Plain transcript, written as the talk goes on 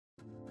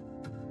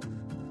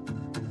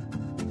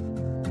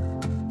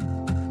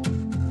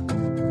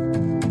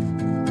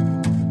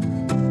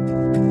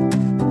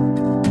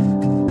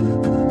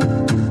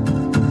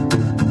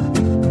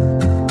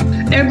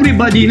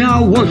everybody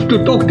now wants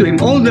to talk to him.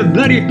 All the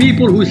very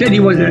people who said he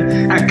was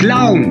a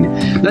clown,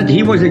 that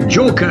he was a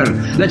joker,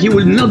 that he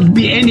will not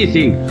be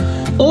anything,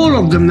 all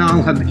of them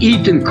now have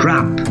eaten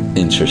crap.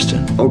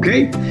 Interesting.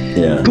 Okay?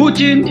 Yeah.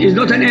 Putin is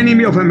not an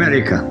enemy of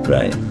America.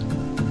 Right.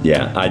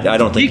 Yeah, I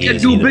don't think he can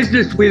do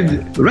business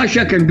with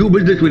Russia, can do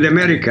business with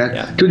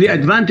America to the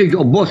advantage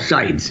of both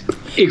sides,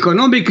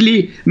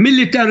 economically,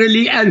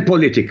 militarily, and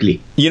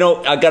politically. You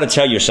know, I got to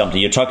tell you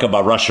something. You're talking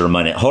about Russia a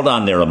minute. Hold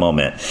on there a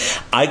moment.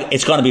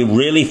 It's going to be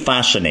really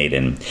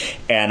fascinating,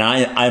 and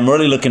I'm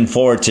really looking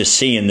forward to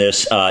seeing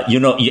this.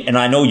 And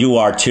I know you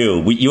are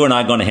too. You and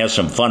I are going to have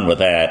some fun with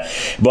that.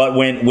 But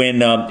when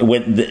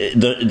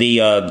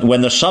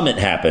the summit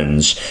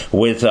happens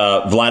with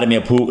Vladimir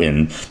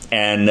Putin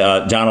and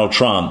Donald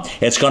Trump,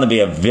 it's going to be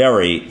a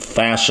very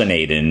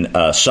fascinating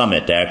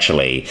summit,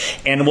 actually,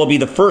 and it will be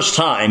the first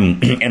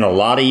time in a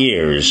lot of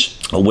years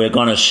we're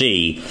going to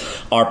see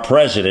our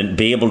president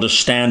be able to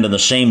stand in the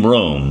same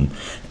room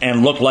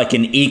and look like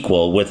an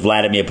equal with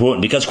Vladimir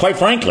Putin. Because quite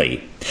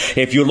frankly,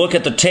 if you look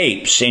at the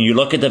tapes and you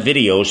look at the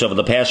videos over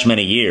the past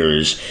many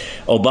years,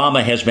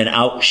 Obama has been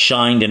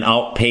outshined and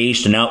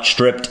outpaced and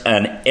outstripped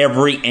on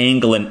every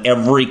angle and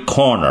every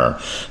corner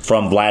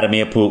from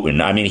Vladimir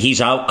Putin. I mean, he's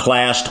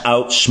outclassed,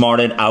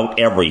 outsmarted, out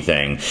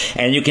everything.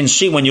 And you can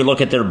see when you look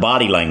at their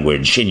body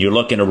language and you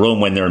look in a room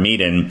when they're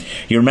meeting,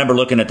 you remember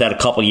looking at that a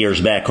couple years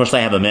back. Of course,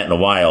 they haven't met in a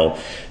while.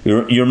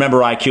 You remember,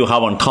 IQ,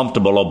 how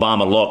uncomfortable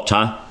Obama looked,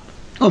 huh?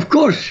 Of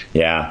course.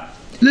 Yeah.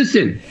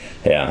 Listen.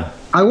 Yeah.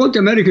 I want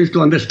Americans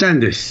to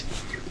understand this.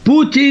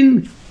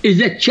 Putin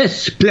is a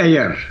chess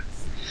player.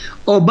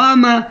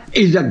 Obama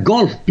is a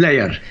golf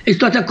player.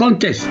 It's not a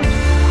contest.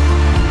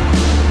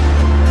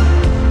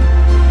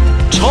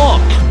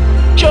 Talk.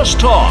 Just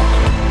talk.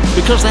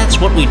 Because that's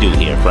what we do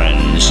here,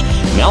 friends.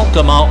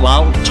 Malcolm Out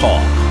Loud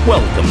Talk.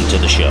 Welcome to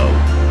the show.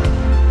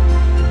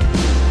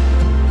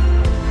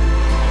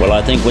 Well,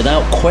 I think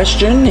without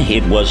question,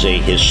 it was a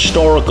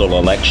historical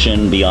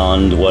election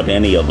beyond what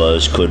any of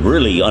us could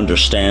really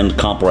understand,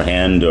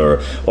 comprehend,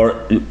 or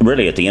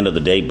really at the end of the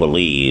day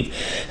believe.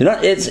 You know,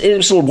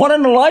 it's one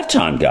in a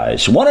lifetime,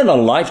 guys. One in a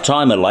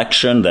lifetime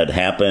election that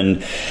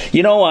happened.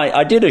 You know,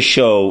 I did a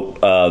show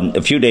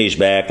a few days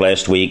back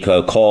last week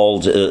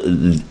called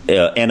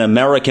An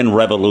American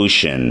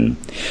Revolution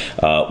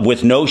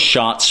with no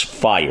shots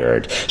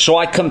fired. So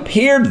I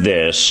compared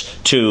this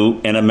to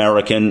an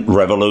American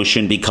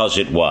Revolution because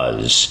it was.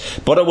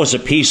 But it was a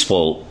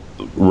peaceful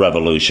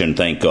revolution,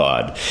 thank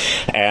God.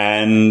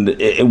 And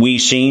we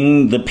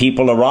seen the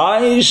people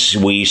arise,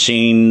 we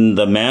seen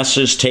the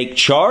masses take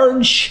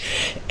charge,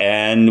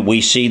 and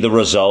we see the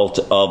result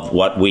of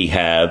what we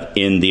have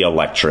in the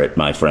electorate,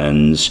 my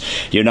friends.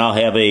 You now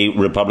have a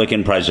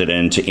Republican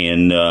president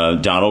in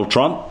Donald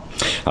Trump.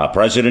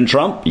 President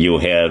Trump, you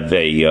have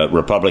a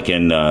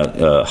Republican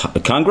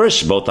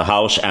Congress, both the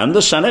House and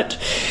the Senate.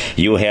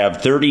 You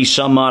have 30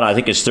 some odd, I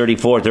think it's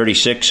 34,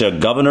 36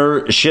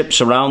 governorships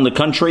around the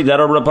country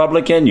that are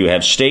Republican. You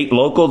have state,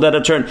 local that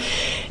are turned.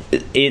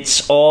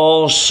 It's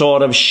all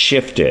sort of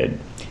shifted.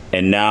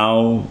 And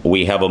now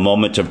we have a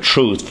moment of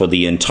truth for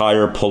the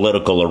entire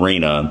political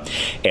arena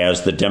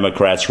as the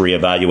Democrats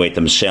reevaluate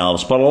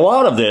themselves. But a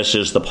lot of this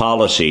is the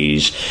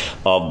policies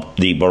of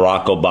the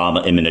Barack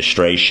Obama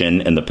administration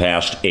in the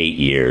past 8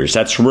 years.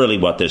 That's really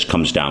what this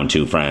comes down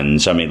to,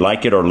 friends. I mean,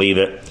 like it or leave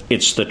it,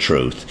 it's the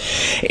truth.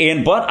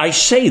 But I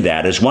say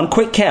that as one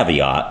quick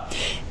caveat.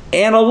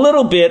 And a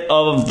little bit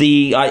of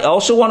I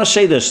also want to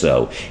say this,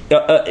 though,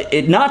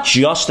 not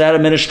just that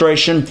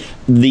administration,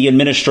 the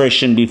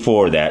administration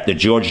before that, the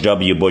George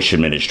W. Bush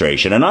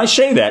administration. And I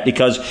say that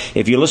because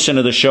if you listen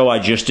to the show I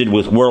just did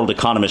with world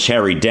economist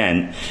Harry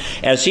Dent,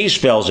 as he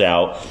spells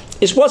out,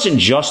 it wasn't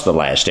just the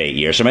last 8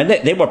 years. I mean,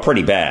 they were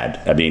pretty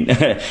bad. I mean,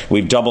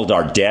 we've doubled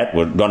our debt.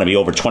 We're going to be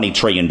over $20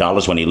 trillion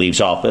when he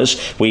leaves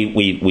office.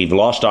 We've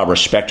lost our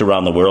respect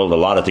around the world. A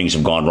lot of things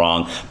have gone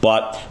wrong.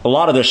 But a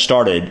lot of this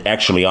started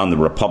actually on the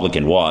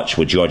Republican watch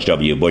with George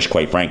W. Bush,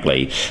 quite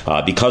frankly,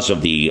 because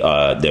of the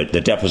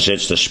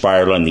deficits, the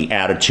spiral, and the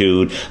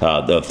attitude,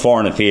 the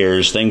foreign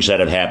affairs, things that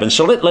have happened.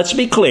 So let's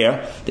be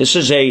clear. This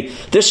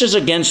is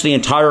against the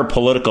entire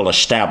political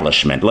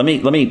establishment. Let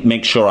me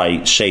make sure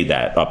I say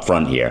that up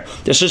front here.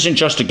 This isn't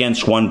just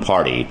against one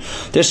party.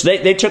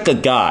 They took a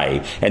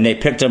guy and they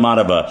picked him out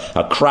of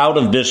a crowd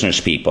of business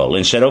people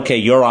and said, okay,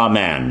 you're our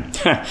man.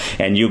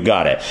 And you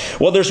got it.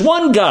 Well, there's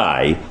one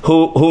guy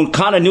who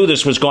kind of knew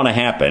this was going to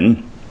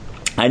happen.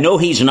 I know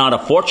he's not a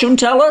fortune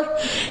teller,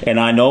 and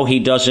I know he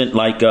doesn't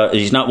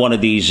he's not one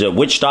of these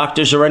witch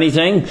doctors or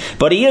anything,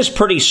 but he is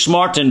pretty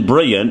smart and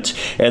brilliant,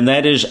 and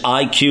that is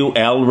IQ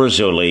Al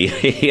Razzulli.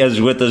 He is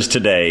with us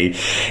today,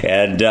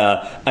 and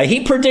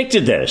he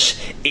predicted this.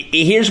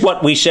 Here's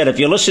what we said. If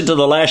you listen to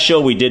the last show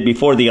we did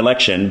before the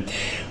election,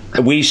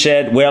 we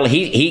said, well,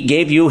 he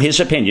gave you his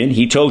opinion.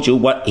 He told you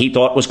what he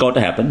thought was going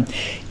to happen.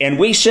 And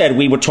we said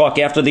we would talk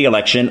after the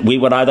election. We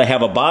would either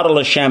have a bottle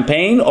of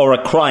champagne or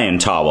a crying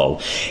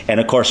towel. And,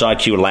 of course,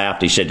 IQ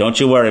laughed. He said, don't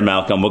you worry,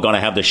 Malcolm, we're going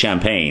to have the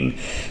champagne.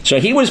 So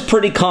he was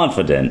pretty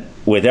confident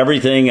with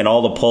everything and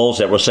all the polls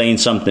that were saying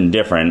something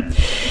different.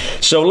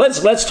 So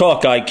let's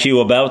talk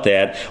IQ about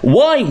that.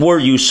 Why were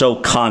you so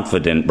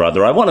confident,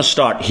 brother? I want to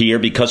start here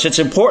because it's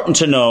important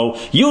to know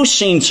you've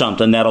seen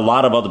something that a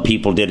lot of other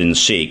people didn't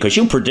see, because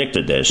you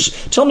predicted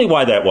this. Tell me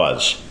why that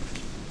was.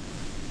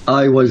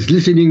 I was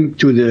listening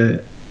to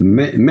the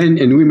men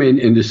and women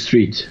in the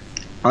street.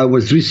 I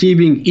was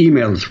receiving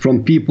emails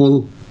from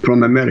people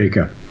from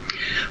America,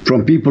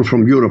 from people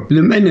from Europe,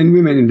 the men and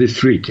women in the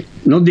street,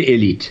 not the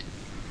elite.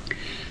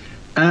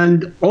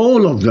 And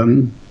all of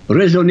them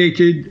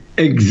resonated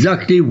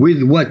exactly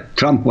with what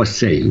Trump was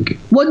saying.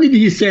 What did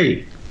he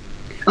say?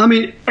 I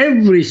mean,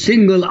 every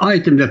single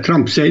item that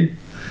Trump said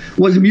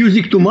was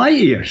music to my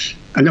ears,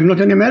 and I'm not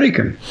an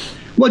American.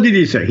 What did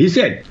he say? He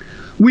said,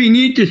 we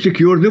need to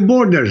secure the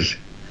borders.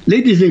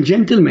 Ladies and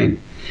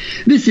gentlemen,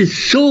 this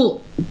is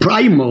so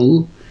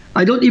primal,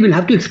 I don't even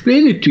have to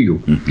explain it to you.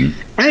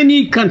 Mm-hmm.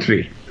 Any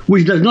country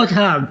which does not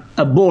have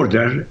a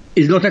border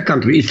is not a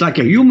country. It's like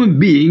a human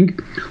being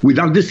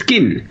without the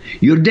skin.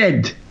 You're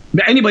dead.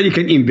 But anybody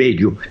can invade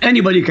you.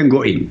 Anybody can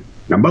go in.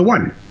 Number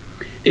one,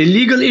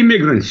 illegal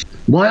immigrants.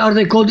 Why are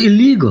they called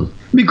illegal?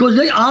 Because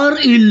they are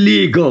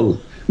illegal.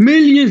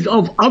 Millions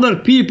of other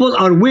people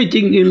are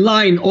waiting in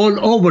line all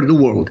over the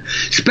world,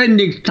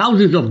 spending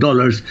thousands of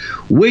dollars,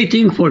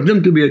 waiting for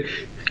them to be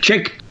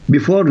checked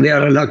before they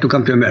are allowed to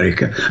come to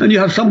America. And you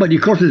have somebody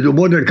crosses the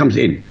border and comes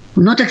in.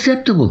 Not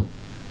acceptable.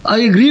 I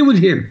agree with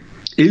him.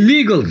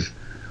 Illegals.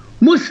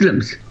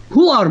 Muslims.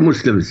 Who are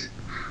Muslims?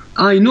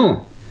 I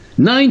know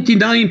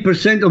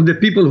 99% of the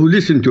people who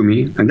listen to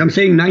me, and I'm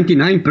saying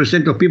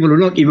 99% of people who are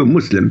not even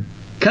Muslim,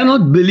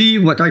 cannot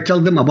believe what I tell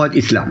them about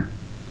Islam.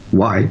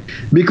 Why?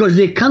 Because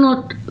they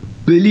cannot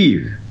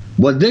believe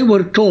what they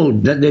were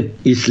told, that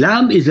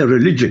Islam is a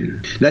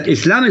religion, that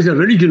Islam is a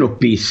religion of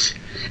peace,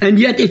 and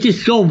yet it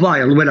is so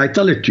vile when I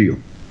tell it to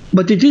you.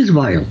 But it is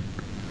vile.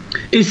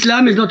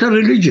 Islam is not a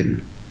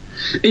religion.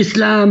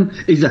 Islam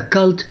is a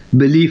cult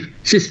belief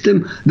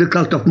system, the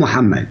cult of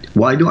Muhammad.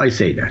 Why do I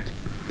say that?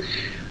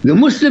 The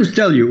Muslims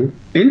tell you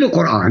in the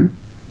Quran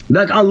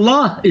that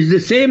Allah is the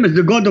same as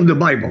the God of the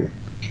Bible.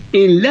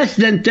 In less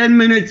than 10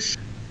 minutes,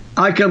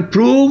 I can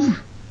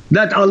prove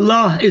that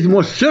Allah is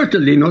most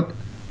certainly not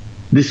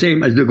the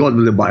same as the God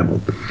of the Bible.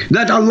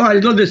 That Allah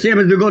is not the same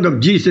as the God of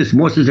Jesus,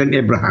 Moses, and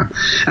Abraham.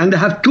 And they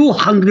have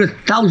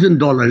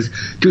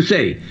 $200,000 to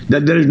say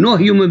that there is no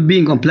human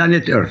being on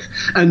planet Earth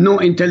and no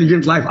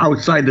intelligent life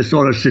outside the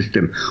solar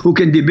system who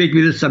can debate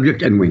with this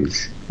subject and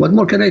wins. What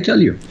more can I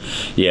tell you?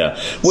 Yeah.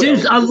 Well,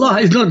 since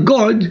Allah is not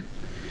God,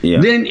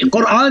 then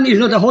Quran is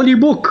not a holy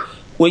book.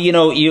 Well,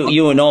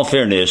 you in all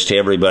fairness to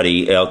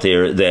everybody out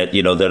there that,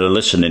 that are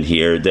listening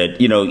here,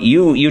 that,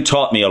 you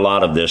taught me a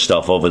lot of this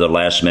stuff over the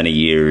last many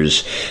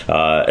years.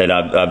 And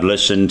I've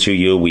listened to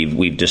you.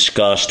 We've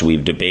discussed,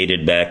 we've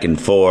debated back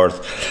and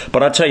forth.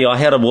 But I tell you, I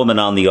had a woman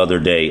on the other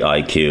day,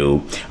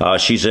 IQ.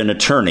 She's an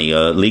attorney,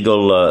 a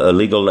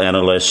legal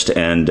analyst,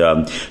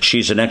 and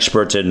she's an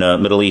expert in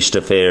Middle East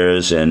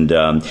affairs and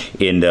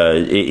in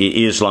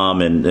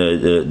Islam and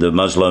the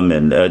Muslim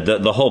and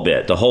the whole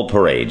bit, the whole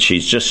parade.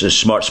 She's just a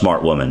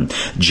smart woman.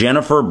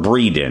 Jennifer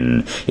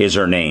Breeden is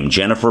her name,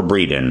 Jennifer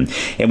Breeden.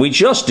 And we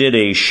just did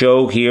a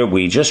show here.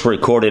 We just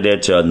recorded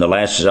it in the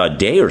last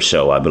day or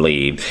so, I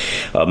believe.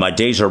 My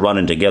days are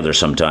running together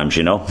sometimes,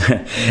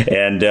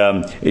 And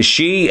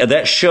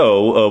that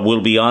show will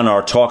be on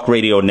our talk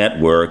radio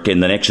network in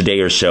the next day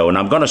or so. And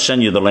I'm going to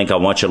send you the link. I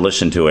want you to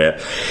listen to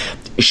it.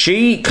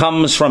 She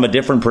comes from a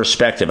different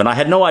perspective. And I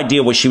had no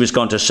idea what she was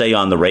going to say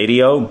on the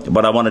radio,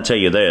 but I want to tell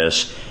you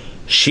this.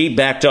 She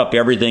backed up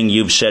everything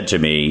you've said to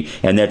me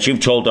and that you've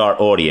told our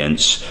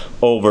audience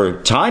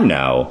over time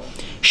now.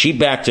 She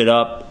backed it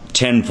up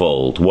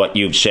tenfold, what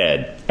you've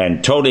said,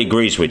 and totally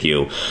agrees with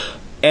you.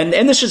 And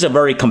this is a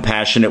very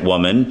compassionate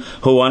woman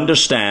who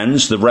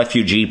understands the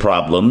refugee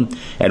problem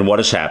and what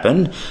has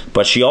happened,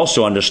 but she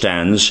also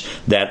understands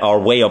that our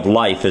way of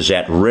life is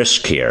at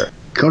risk here.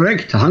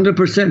 Correct,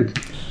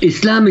 100%.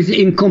 Islam is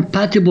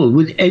incompatible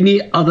with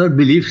any other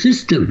belief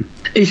system.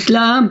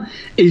 Islam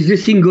is the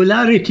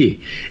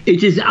singularity.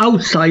 It is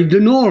outside the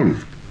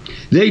norm.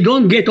 They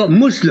don't get on.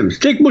 Muslims,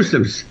 take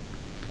Muslims.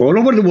 All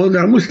over the world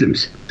there are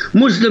Muslims.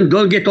 Muslims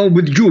don't get on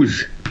with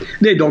Jews.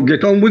 They don't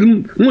get on with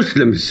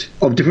Muslims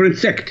of different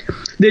sect.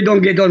 They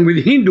don't get on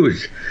with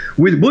Hindus,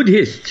 with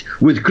Buddhists,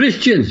 with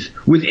Christians,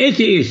 with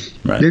atheists.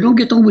 Right. They don't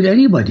get on with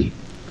anybody.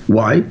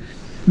 Why?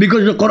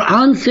 Because the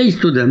Quran says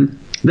to them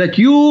that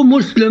you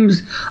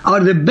Muslims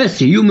are the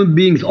best human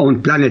beings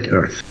on planet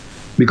Earth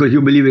because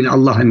you believe in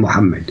Allah and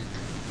Muhammad.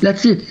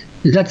 That's it.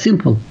 It's that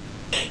simple.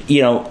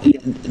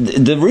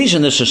 The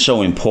reason this is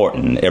so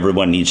important,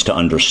 everyone needs to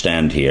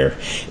understand here,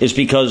 is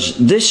because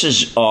this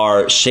is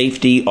our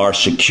safety, our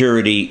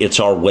security, it's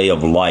our way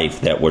of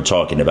life that we're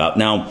talking about.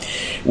 Now,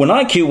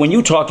 when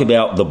you talk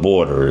about the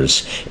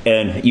borders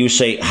and you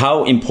say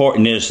how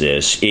important is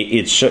this,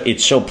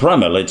 it's so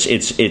primal.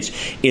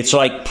 It's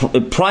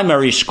like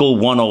primary school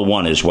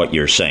 101 is what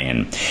you're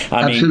saying.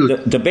 I Absolutely.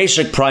 mean, the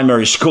basic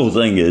primary school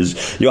thing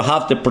is you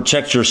have to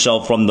protect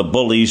yourself from the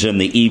bullies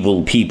and the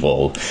evil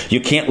people.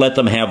 You can't let them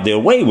them have their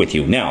way with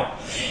you. Now,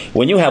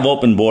 when you have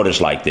open borders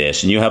like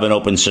this and you have an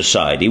open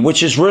society,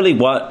 which is really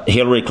what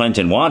Hillary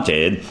Clinton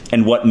wanted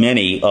and what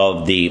many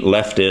of the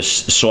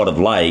leftists sort of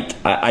like,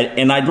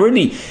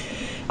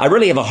 I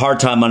really have a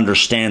hard time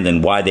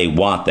understanding why they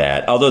want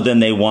that, other than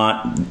they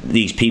want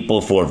these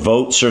people for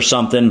votes or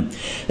something.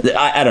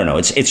 I don't know.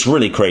 It's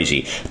really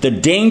crazy. The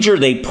danger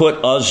they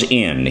put us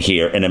in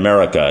here in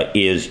America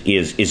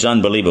is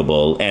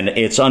unbelievable, and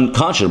it's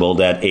unconscionable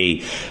that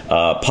a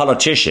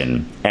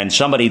politician and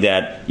somebody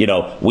that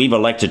we've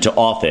elected to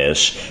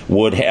office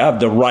would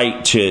have the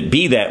right to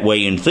be that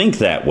way and think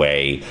that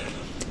way.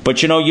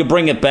 But you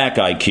bring it back,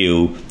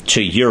 IQ,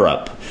 to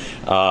Europe.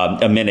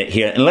 A minute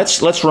here, and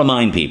let's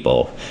remind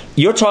people,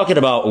 you're talking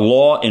about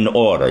law and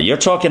order. You're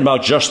talking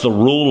about just the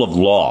rule of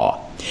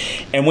law.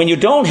 And when you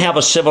don't have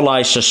a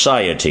civilized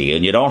society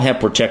and you don't have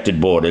protected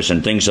borders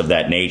and things of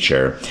that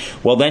nature,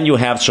 well, then you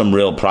have some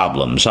real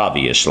problems,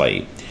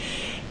 obviously.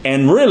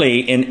 And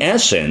really, in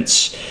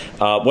essence,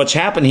 what's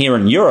happened here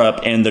in Europe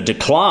and the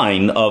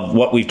decline of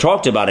what we've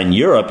talked about in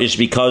Europe is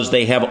because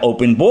they have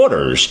open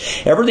borders.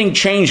 Everything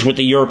changed with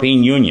the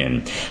European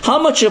Union.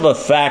 How much of a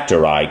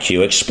factor,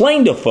 IQ,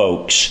 explain to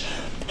folks,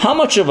 how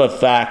much of a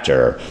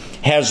factor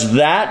has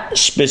that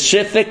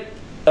specific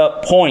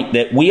point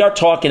that we are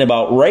talking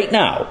about right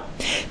now,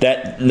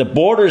 that the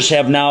borders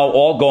have now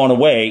all gone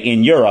away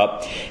in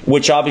Europe,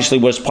 which obviously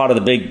was part of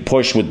the big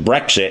push with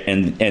Brexit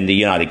and the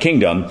United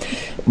Kingdom.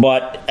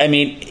 But, I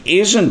mean,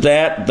 isn't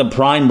that the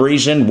prime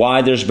reason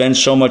why there's been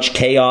so much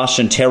chaos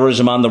and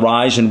terrorism on the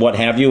rise and what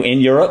have you in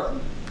Europe?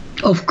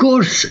 Of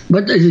course,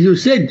 but as you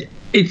said,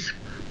 it's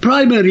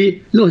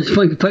primary, no,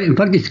 in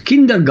fact, it's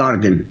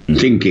kindergarten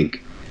thinking.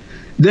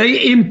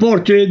 They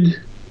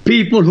imported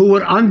people who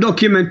were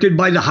undocumented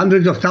by the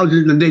hundreds of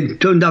thousands, and then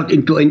turned out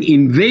into an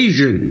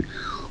invasion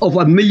of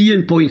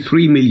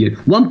 1.3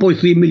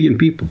 million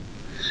people.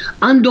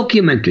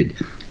 Undocumented.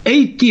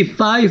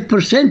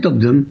 85% of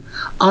them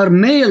are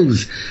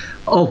males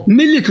of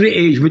military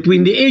age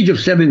between the age of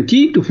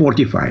 17 to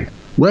 45.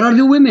 Where are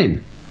the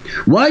women?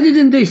 Why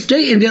didn't they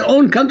stay in their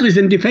own countries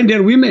and defend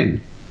their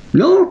women?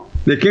 No,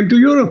 they came to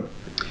Europe.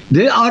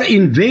 They are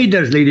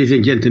invaders, ladies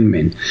and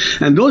gentlemen.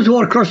 And those who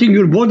are crossing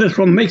your borders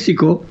from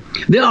Mexico,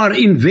 they are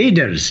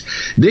invaders.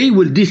 They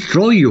will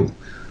destroy you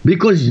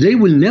because they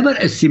will never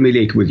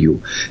assimilate with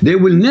you. They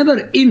will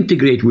never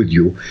integrate with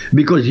you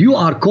because you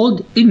are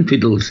called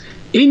infidels.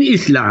 In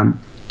Islam,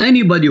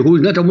 anybody who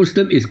is not a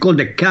Muslim is called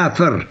a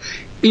kafir,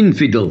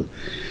 infidel.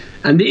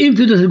 And the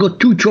infidels have got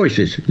two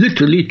choices,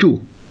 literally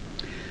two.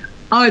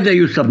 Either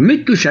you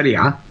submit to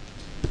Sharia,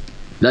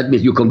 that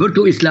means you convert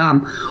to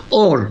Islam,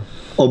 or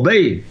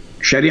obey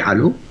Sharia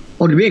law,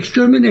 or be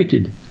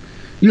exterminated.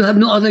 You have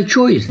no other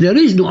choice. There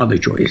is no other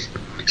choice.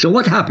 So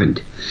what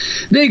happened?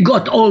 They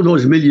got all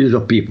those millions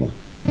of people,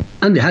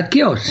 and they had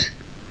chaos.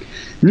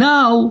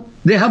 Now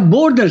they have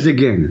borders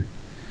again.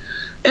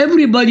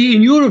 Everybody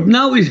in Europe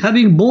now is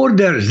having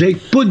borders. They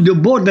put the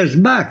borders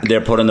back.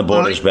 They're putting the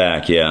borders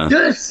back, yeah.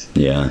 Yes.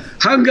 Yeah.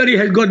 Hungary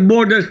has got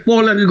borders.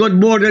 Poland has got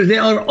borders. They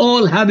are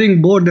all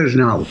having borders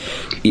now.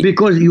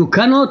 Because you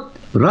cannot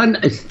run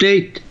a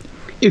state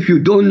if you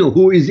don't know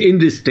who is in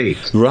the state.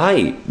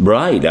 Right.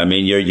 I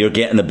mean, you're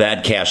getting a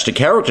bad cast of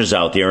characters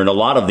out there, and a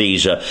lot of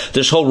these,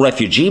 this whole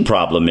refugee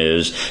problem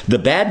is the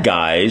bad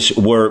guys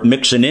were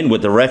mixing in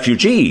with the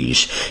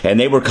refugees, and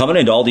they were coming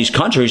into all these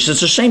countries.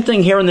 It's the same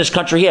thing here in this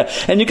country here.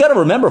 And you got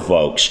to remember,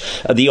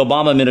 folks, the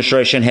Obama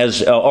administration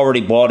has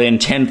already brought in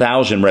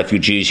 10,000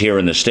 refugees here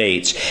in the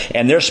States,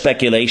 and there's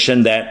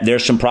speculation that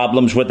there's some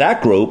problems with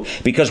that group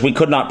because we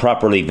could not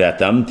properly vet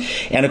them.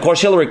 And of course,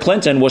 Hillary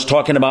Clinton was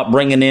talking about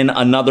bringing in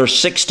another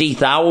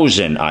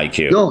 60,000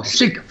 IQ. No,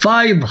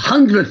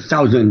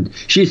 500,000.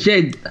 She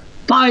said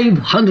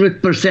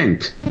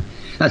 500%.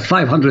 That's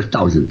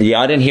 500,000.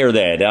 Yeah, I didn't hear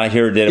that. I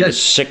heard that it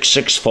was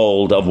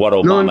sixfold of what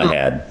Obama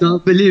had. No,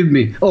 believe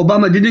me.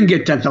 Obama didn't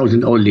get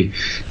 10,000 only.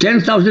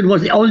 10,000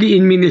 was only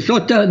in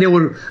Minnesota. They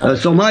were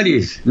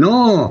Somalis.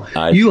 No,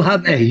 you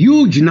have a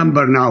huge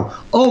number now.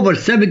 Over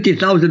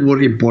 70,000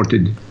 were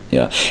imported.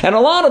 Yeah. And a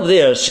lot of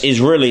this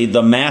is really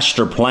the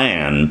master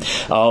plan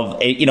of,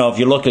 if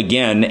you look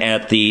again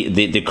at the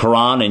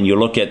Quran and you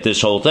look at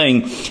this whole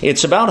thing,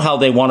 it's about how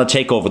they want to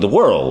take over the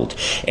world.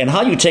 And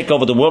how you take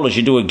over the world is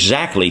you do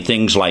exactly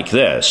things like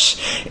this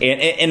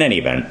in any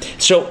event.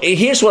 So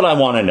here's what I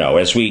want to know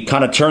as we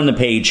kind of turn the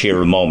page here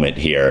a moment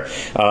here.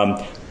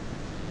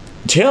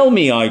 Tell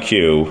me,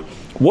 IQ,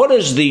 what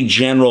is the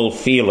general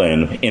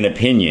feeling and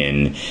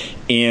opinion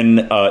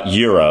in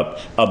Europe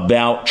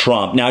about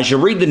Trump? Now, as you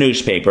read the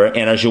newspaper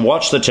and as you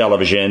watch the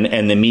television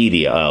and the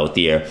media out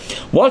there,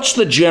 what's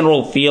the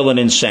general feeling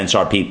and sense?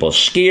 Are people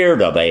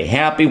scared? Are they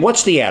happy?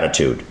 What's the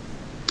attitude?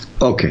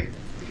 Okay.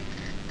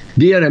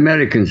 Dear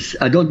Americans,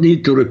 I don't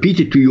need to repeat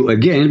it to you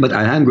again, but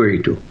I am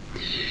going to.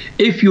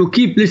 If you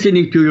keep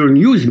listening to your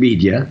news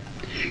media,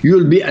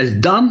 you'll be as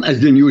dumb as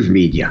the news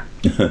media.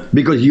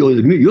 Because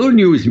your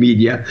news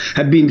media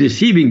have been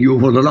deceiving you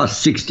for the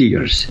last 60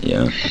 years.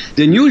 Yeah.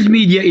 The news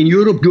media in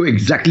Europe do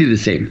exactly the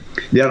same.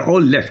 They are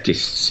all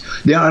leftists.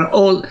 They are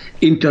all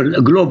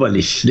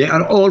globalists. They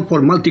are all for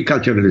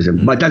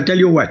multiculturalism. But I'll tell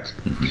you what,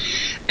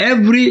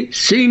 every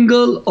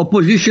single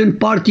opposition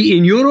party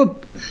in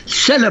Europe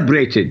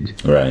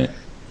celebrated. Right.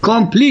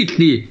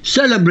 Completely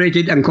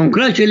celebrated and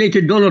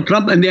congratulated Donald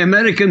Trump and the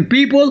American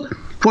people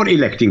for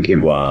electing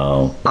him.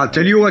 Wow. I'll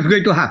tell you what's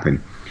going to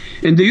happen.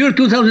 In the year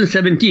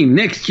 2017,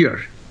 next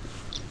year,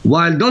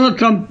 while Donald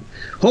Trump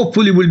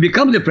hopefully will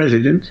become the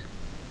president,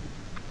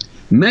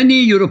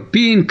 many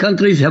European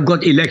countries have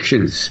got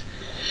elections.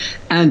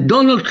 And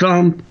Donald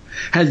Trump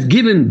has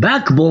given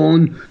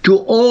backbone to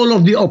all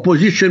of the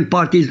opposition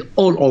parties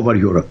all over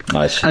Europe.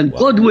 And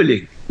God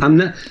willing, I'm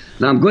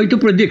going to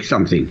predict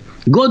something.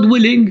 God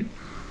willing,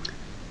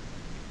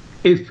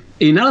 if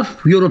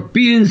enough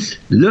Europeans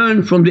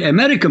learn from the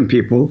American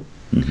people,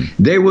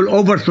 they will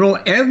overthrow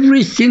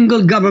every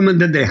single government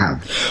that they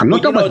have.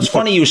 It's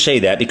funny you say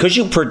that, because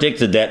you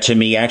predicted that to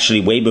me actually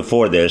way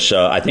before this.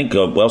 I think,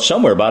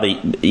 somewhere about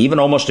even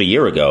almost a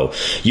year ago.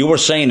 You were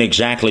saying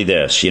exactly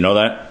this. You know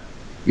that?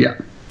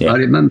 Yeah. I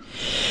remember.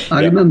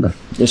 I remember.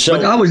 So,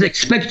 but I was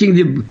expecting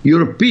the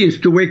Europeans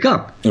to wake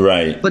up.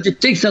 Right. But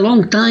it takes a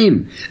long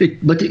time.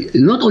 But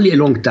not only a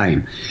long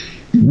time.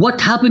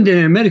 What happened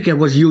in America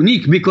was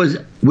unique, because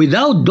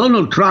without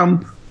Donald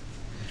Trump,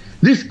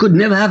 this could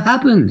never have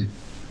happened.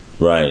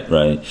 Right.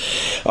 All right.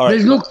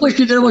 There's no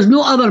question. There was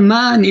no other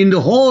man in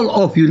the whole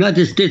of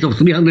United States of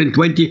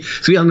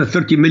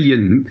 330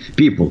 million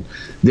people.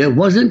 There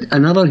wasn't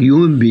another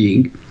human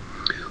being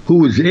who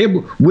was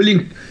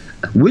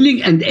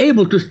willing and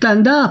able to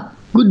stand up.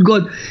 Good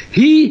God.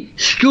 He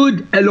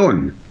stood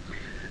alone.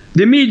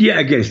 The media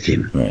against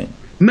him. Right.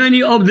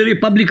 Many of the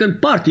Republican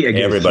Party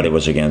against Everybody him.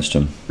 was against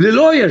him. The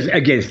lawyers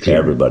against him.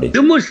 Everybody.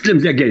 The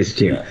Muslims against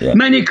him. Yeah.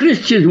 Many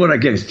Christians were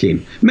against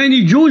him.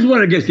 Many Jews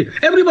were against him.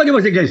 Everybody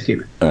was against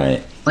him.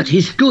 Right. But he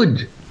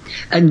stood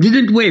and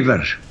didn't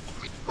waver.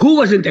 Who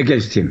wasn't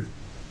against him?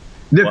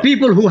 The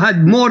people who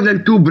had more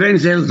than 2 brain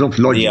cells of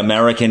logic. The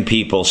American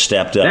people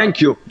stepped up.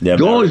 Thank you.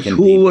 Those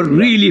who were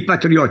really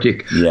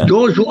patriotic. Yeah.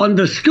 Those who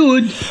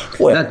understood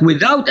that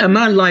without a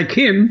man like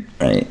him,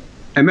 right,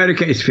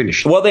 America is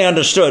finished. Well, they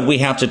understood we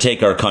have to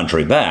take our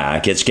country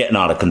back. It's getting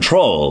out of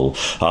control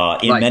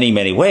in many,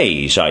 many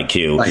ways,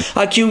 IQ. Right.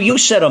 IQ, you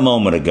said a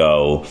moment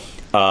ago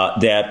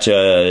that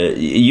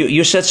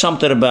you said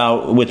something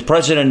about with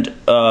President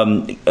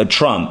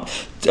Trump,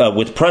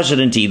 with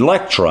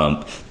President-elect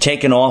Trump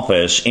taking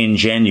office in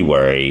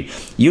January.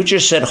 You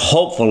just said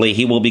hopefully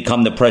he will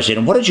become the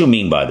president. What did you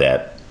mean by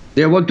that?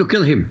 They want to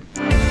kill him.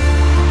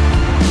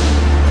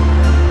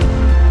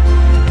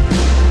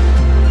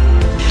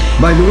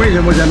 By the way,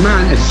 there was a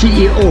man, a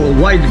CEO,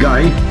 a white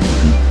guy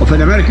of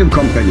an American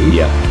company,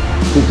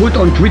 who put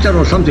on Twitter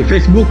or something,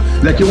 Facebook,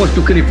 that he wants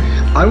to kill him.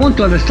 I want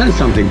to understand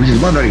something which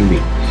is bothering me.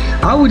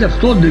 I would have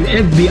thought the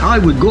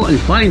FBI would go and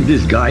find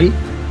this guy.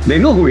 They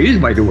know who he is,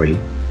 by the way.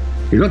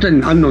 He's not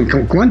an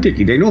unknown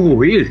quantity. They know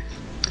who he is.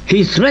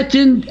 He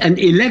threatened an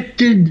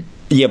elected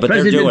but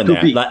they're doing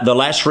that. The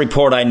last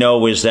report I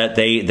know is that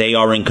they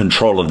are in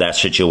control of that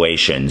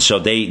situation. So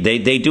they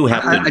do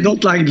have to... I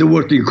don't like the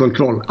word in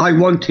control. I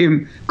want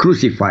him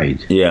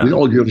crucified, with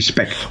all due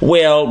respect.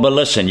 Well, but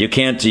listen, you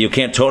can't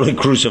totally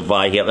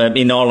crucify him.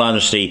 In all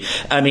honesty,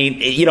 I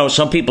mean,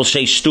 some people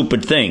say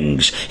stupid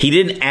things. He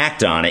didn't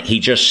act on it. He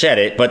just said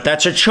it, but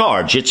that's a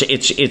charge.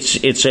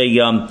 It's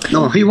a...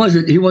 No, he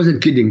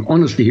wasn't kidding.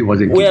 Honestly, he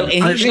wasn't kidding. Well,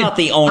 he's not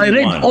the only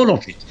one. I read all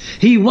of it.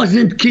 He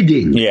wasn't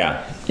kidding.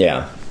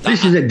 Yeah.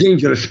 This is a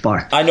dangerous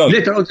part. I know.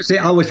 Later on to say,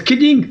 I was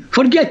kidding,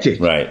 forget it.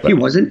 Right. He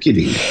wasn't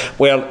kidding.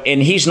 Well,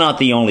 and he's not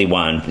the only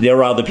one. There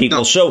are other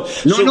people.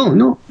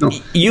 No.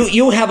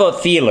 You have a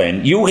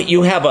feeling.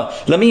 You have a...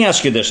 Let me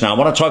ask you this now. I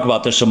want to talk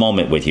about this a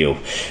moment with you.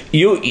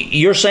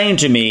 You're saying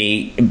to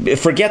me,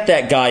 forget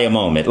that guy a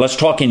moment. Let's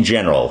talk in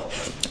general.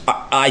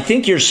 I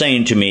think you're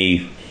saying to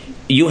me,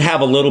 you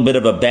have a little bit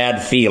of a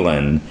bad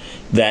feeling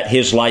that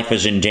his life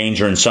is in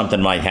danger and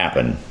something might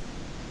happen.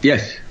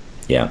 Yes.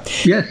 Yeah.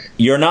 Yes.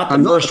 You're not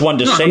the first one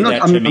to say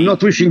that to me. I'm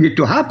not wishing it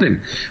to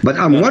happen, but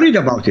I'm worried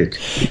about it.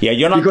 Yeah,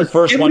 you're not the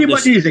first one to...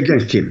 Everybody is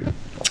against him.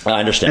 I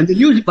understand.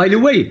 And by the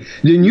way,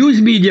 the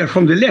news media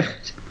from the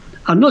left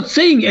are not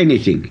saying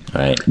anything.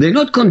 Right. They're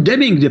not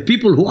condemning the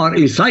people who are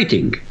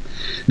inciting.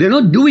 They're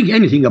not doing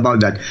anything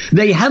about that.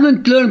 They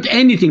haven't learned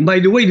anything. By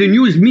the way, the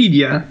news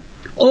media,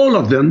 all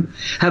of them,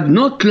 have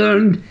not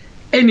learned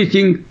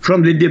anything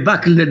from the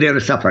debacle that they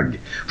suffered,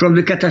 from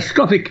the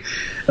catastrophic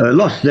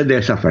loss that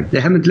they suffered. They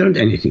haven't learned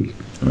anything.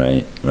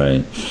 Right.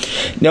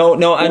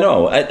 No, I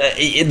know.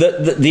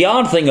 The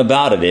odd thing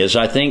about it is,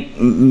 I think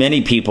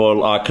many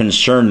people are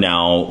concerned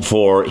now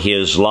for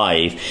his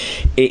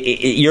life.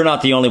 You're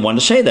not the only one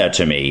to say that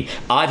to me.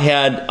 I've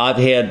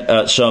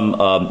had some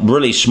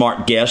really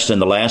smart guests in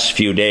the last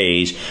few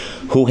days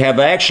who have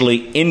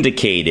actually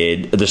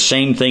indicated the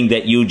same thing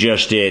that you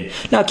just did.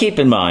 Now, keep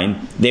in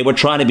mind, they were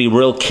trying to be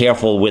real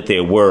careful with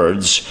their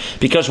words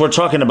because we're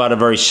talking about a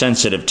very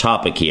sensitive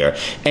topic here.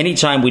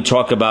 Anytime we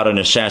talk about an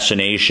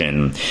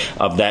assassination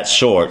of that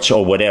sort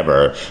or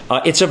whatever,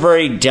 it's a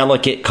very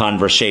delicate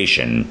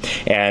conversation,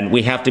 and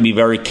we have to be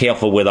very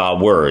careful with our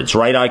words.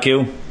 Right,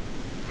 IQ?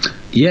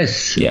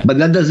 Yes, yeah. But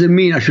that doesn't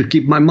mean I should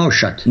keep my mouth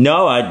shut.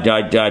 No,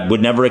 I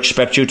would never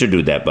expect you to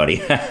do that, buddy.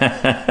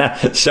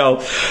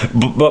 So,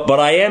 but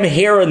I am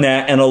hearing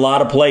that in a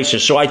lot of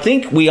places. So I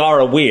think we are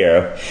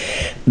aware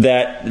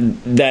that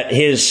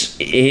his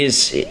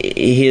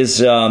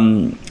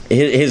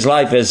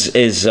life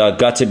is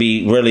got to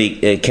be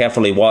really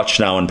carefully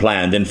watched now and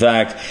planned. In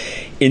fact,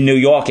 in New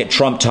York at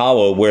Trump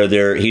Tower,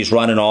 where he's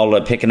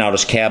running picking out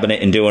his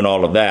cabinet and doing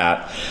all of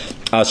that,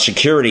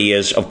 security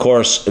is, of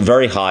course,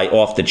 very high,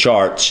 off the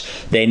charts.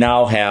 They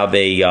now have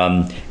a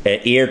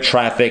air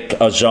traffic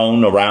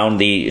zone around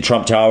the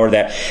Trump Tower.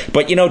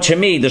 But to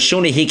me, the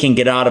sooner he can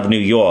get out of New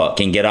York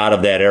and get out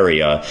of that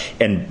area,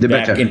 and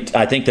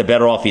I think the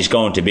better off he's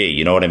going to be.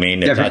 You know what I mean?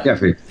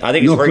 Definitely. I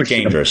think it's very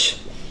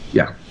dangerous.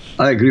 Yeah.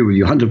 I agree with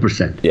you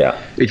 100%. Yeah.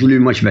 It will be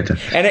much better.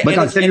 But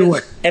I'll tell you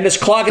what. And it's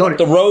clogging up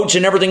the roads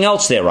and everything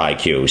else there,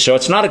 IQ. So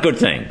it's not a good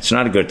thing. It's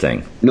not a good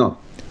thing. No.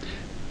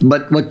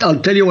 But I'll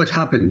tell you what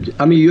happened.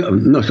 I mean,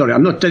 I'm not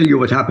telling you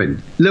what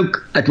happened.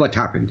 Look at what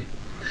happened.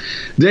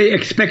 They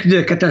expected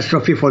a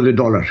catastrophe for the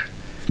dollar.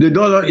 The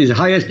dollar is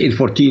highest in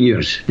 14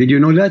 years. Did you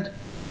know that?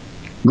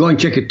 Go and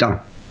check it down.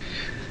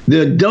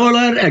 The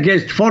dollar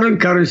against foreign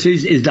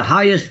currencies is the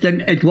highest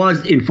than it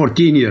was in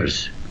 14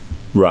 years.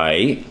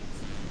 Right.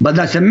 But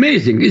that's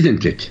amazing,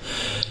 isn't it?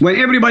 When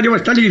everybody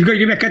was telling you it's going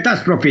to be a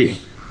catastrophe.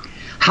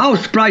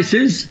 House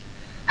prices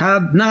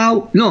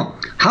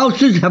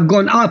houses have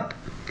gone up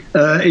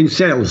in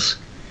sales.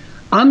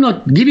 I'm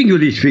not giving you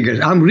these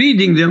figures. I'm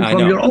reading them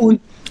from your own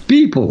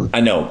people.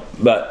 I know,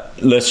 but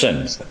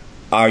listen,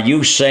 are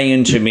you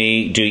saying to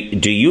me,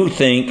 do you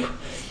think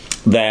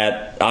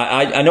that,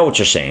 I know what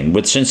you're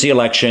saying, since the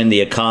election,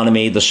 the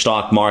economy, the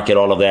stock market,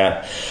 all of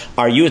that,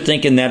 are you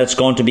thinking that it's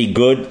going to be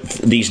good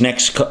these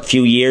next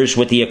few years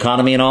with the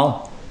economy and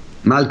all?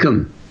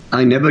 Malcolm,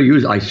 I never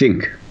use I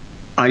think.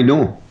 I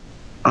know.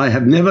 I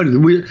have never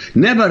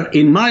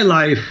in my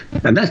life,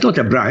 and that's not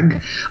a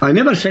brag, I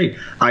never say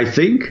I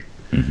think,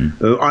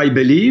 I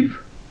believe,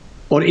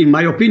 or in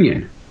my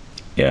opinion.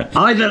 Yeah.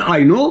 Either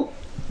I know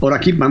or I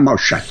keep my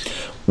mouth shut.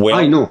 Well,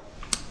 I know.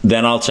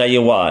 Then I'll tell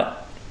you what.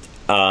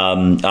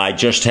 I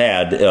just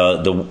had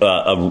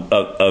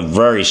a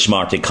very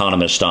smart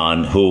economist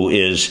on who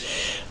is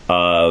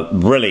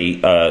really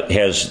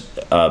has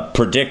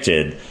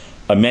predicted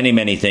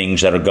many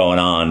things that are going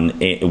on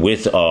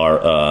with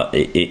our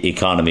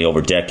economy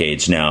over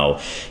decades now.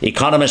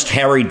 Economist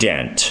Harry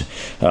Dent,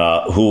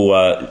 who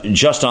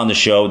just on the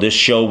show, this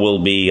show will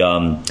be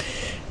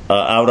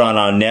out on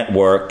our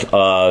network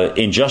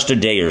in just a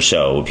day or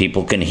so.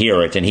 People can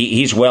hear it, and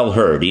he's well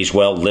heard. He's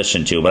well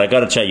listened to. But I got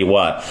to tell you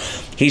what,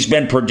 he's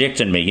been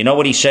predicting me. You know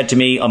what he said to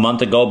me a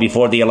month ago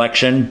before the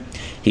election?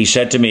 He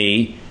said to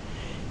me,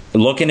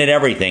 looking at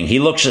everything, he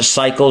looks at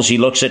cycles, he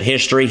looks at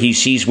history, he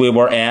sees where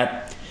we're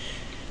at.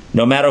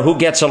 No matter who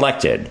gets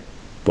elected,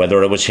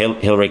 whether it was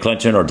Hillary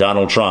Clinton or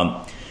Donald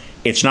Trump,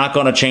 it's not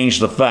going to change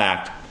the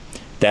fact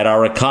that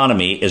our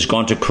economy is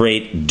going to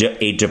create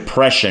a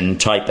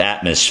depression-type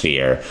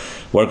atmosphere.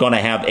 We're going to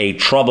have a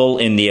trouble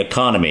in the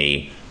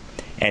economy.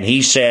 And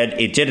he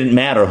said it didn't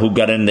matter who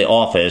got in the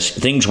office.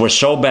 Things were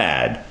so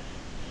bad.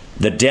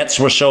 The debts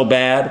were so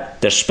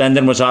bad. The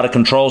spending was out of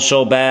control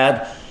so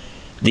bad.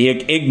 The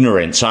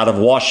ignorance out of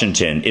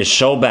Washington is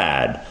so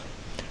bad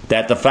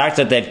that the fact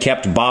that they've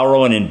kept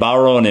borrowing and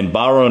borrowing and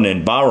borrowing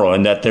and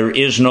borrowing, that there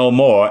is no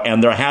more,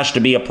 and there has to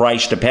be a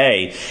price to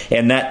pay,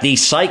 and that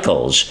these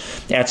cycles,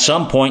 at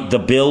some point, the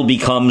bill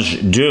becomes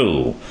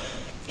due.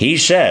 He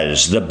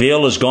says the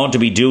bill is going to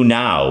be due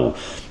now,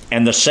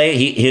 and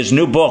his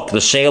new book,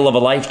 The Sale of a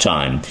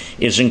Lifetime,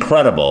 is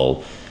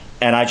incredible.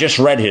 And I just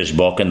read his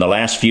book in the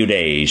last few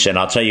days, and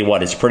I'll tell you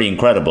what, it's pretty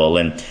incredible.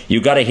 And you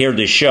got to hear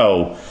this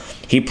show.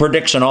 He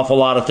predicts an awful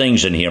lot of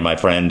things in here, my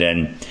friend,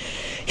 and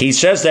he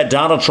says that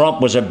Donald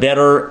Trump was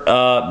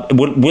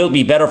will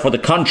be better for the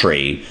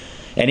country.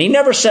 And he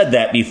never said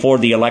that before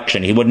the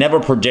election. He would never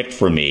predict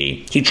for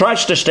me. He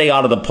tries to stay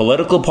out of the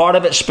political part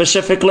of it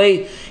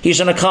specifically. He's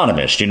an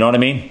economist, you know what I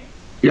mean?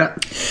 Yeah.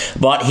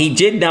 But he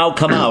did now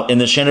come out in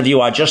this interview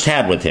I just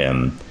had with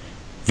him,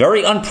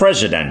 very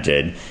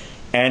unprecedented,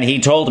 and he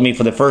told me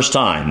for the first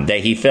time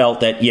that he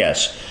felt that,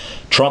 yes,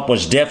 Trump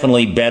was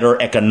definitely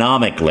better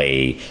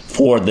economically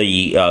for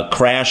the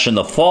crash and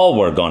the fall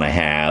we're going to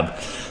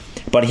have.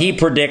 But he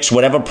predicts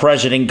whatever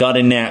president got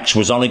in next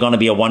was only going to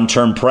be a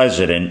one-term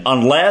president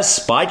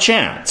unless, by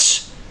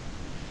chance,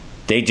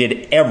 they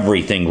did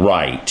everything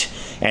right.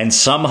 And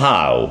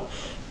somehow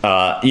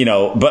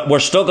But we're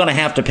still going to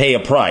have to pay a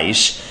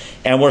price,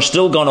 and we're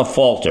still going to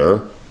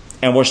falter,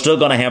 and we're still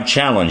going to have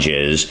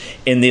challenges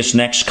in this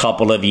next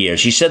couple of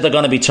years. He said they're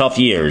going to be tough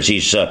years.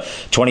 He's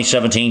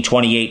 2017,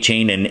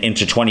 2018, and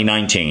into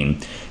 2019.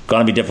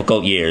 Going to be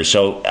difficult years.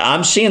 So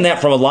I'm seeing that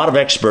from a lot of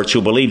experts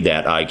who believe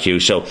that,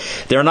 IQ. So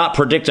they're not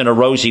predicting a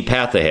rosy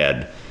path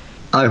ahead.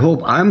 I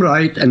hope I'm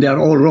right and they're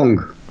all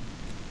wrong.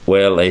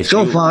 Well,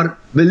 so far,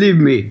 believe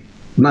me,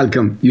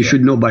 Malcolm, you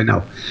should know by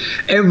now.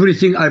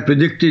 Everything I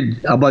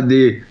predicted about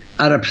the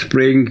Arab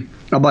Spring,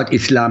 about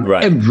Islam,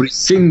 right. Every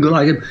single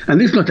item,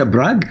 and it's not a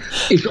brag,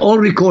 it's all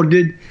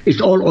recorded, it's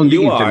all on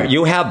the internet.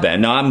 You have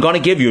been. Now, I'm going to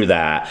give you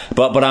that,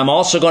 but I'm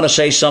also going to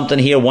say something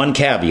here, one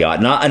caveat.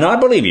 And I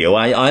believe you.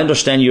 I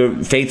understand you're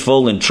a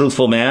faithful and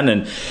truthful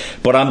man,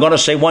 but I'm going to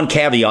say one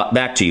caveat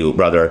back to you,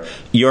 brother.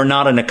 You're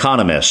not an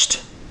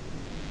economist.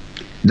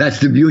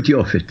 That's the beauty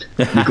of it,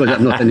 because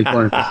I'm not an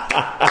economist.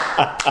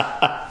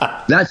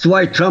 That's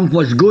why Trump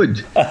was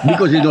good,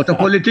 because he's not a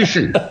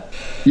politician.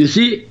 You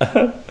see,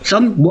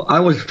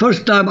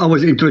 first time I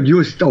was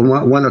introduced on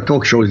one of the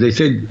talk shows, they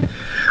said,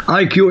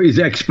 IQ is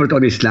expert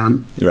on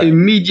Islam. Right.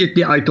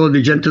 Immediately I told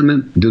the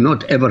gentleman, do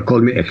not ever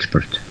call me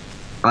expert.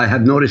 I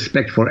have no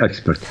respect for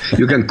expert.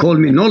 You can call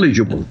me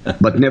knowledgeable,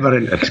 but never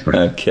an expert.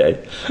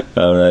 Okay.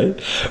 All right.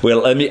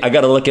 Well, I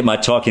got to look at my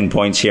talking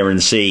points here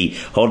and see.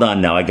 Hold on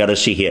now. I got to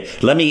see here.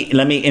 Let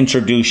me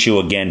introduce you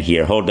again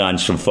here. Hold on,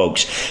 some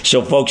folks.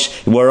 So,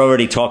 folks, we're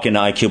already talking to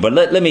IQ, but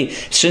let me,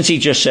 since he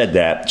just said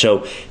that,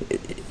 so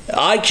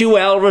IQ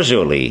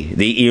al-Rassouli,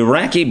 the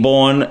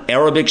Iraqi-born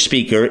Arabic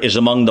speaker, is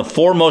among the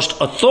foremost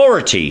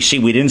authorities. See,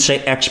 we didn't say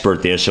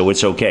expert there, so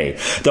it's okay.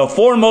 The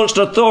foremost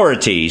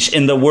authorities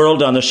in the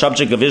world on the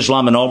subject of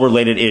Islam and all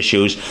related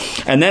issues.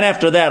 And then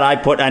after that,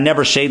 I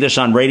never say this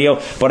on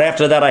radio, but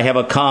after that I have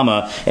a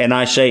comma, and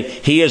I say,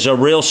 he is a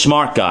real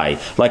smart guy,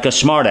 like a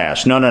smart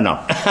ass. No.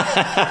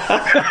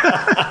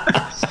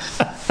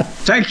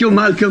 Thank you,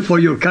 Malcolm, for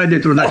your kind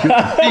introduction.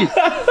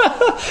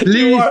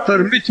 Please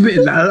permit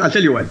me, I'll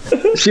tell you what,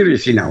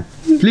 seriously now,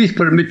 please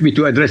permit me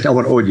to address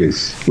our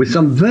audience with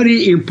some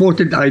very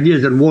important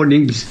ideas and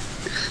warnings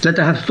that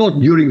I have thought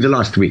during the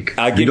last week.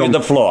 I'll give you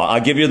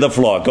the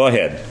floor. Go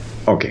ahead.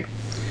 Okay.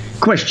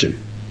 Question.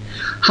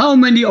 How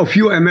many of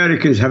you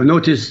Americans have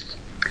noticed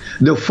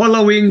the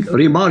following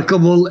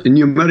remarkable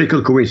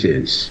numerical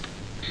coincidence?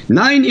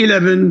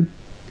 9/11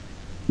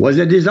 was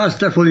a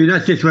disaster for the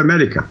United States of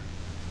America.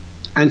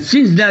 And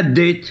since that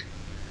date,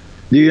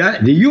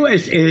 the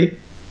USA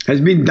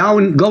has been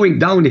going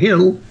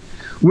downhill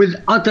with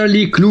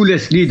utterly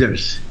clueless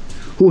leaders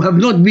who have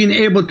not been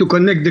able to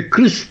connect the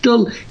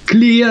crystal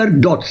clear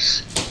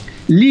dots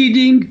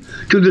leading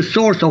to the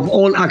source of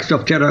all acts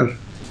of terror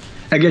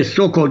against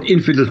so-called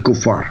infidel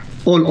kuffar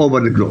all over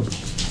the globe.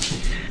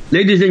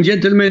 Ladies and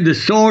gentlemen, the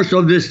source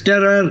of this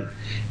terror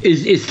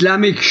is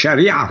Islamic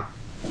Sharia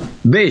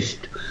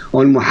based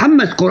on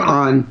Muhammad's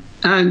Quran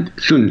and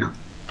Sunnah.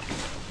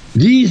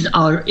 These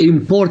are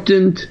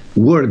important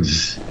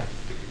words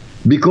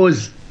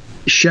because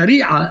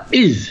Sharia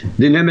is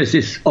the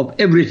nemesis of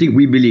everything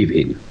we believe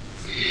in.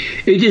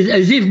 It is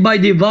as if by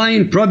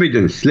divine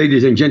providence,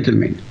 ladies and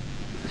gentlemen,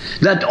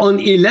 that on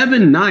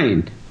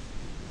 11/9,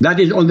 that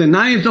is on the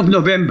 9th of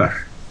November,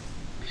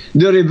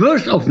 the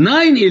reverse of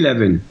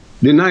 9/11,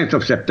 the 9th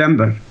of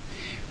September,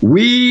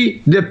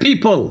 we, the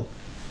people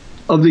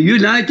of the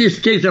United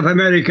States of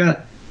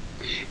America,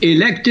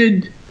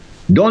 elected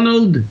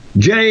Donald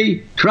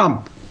J.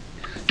 Trump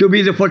to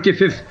be the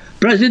 45th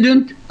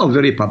President of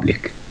the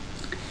Republic.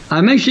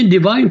 I mentioned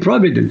divine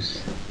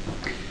providence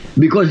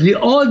because the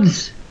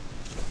odds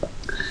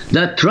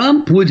that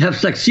Trump would have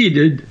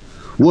succeeded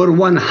were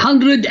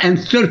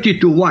 130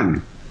 to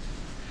 1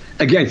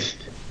 against.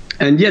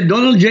 And yet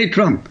Donald J.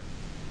 Trump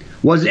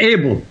was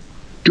able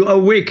to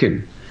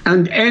awaken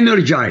and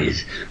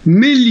energize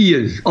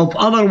millions of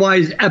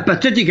otherwise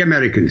apathetic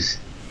Americans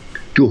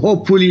to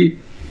hopefully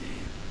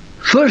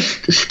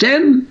first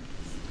stem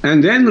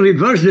and then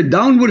reverse the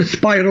downward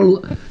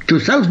spiral to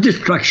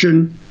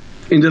self-destruction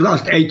in the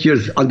last 8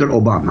 years under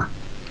Obama.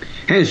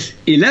 Hence,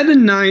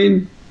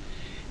 11/9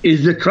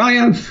 is the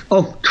triumph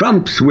of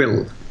Trump's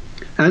will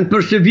and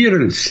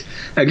perseverance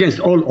against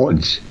all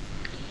odds.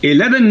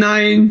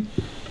 11/9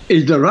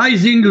 is the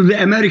rising of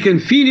the American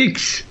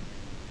phoenix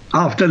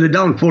after the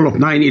downfall of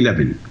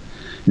 9/11.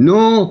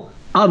 No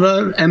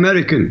other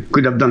American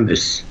could have done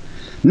this.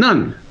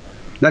 None.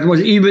 That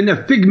was even a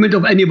figment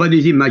of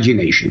anybody's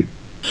imagination.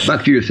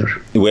 Back to you, sir.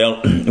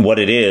 Well, what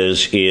it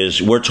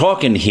is we're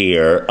talking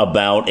here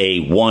about a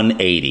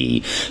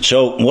 180.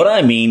 So what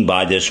I mean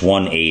by this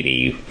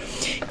 180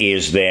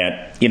 is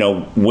that,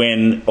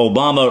 when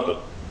Obama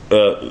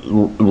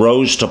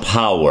rose to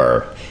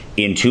power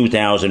in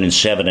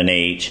 2007 and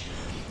 8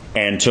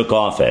 and took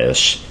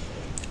office,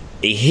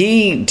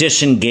 he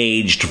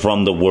disengaged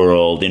from the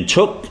world and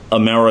took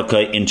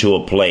America into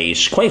a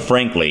place, quite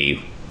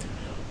frankly,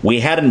 we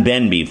hadn't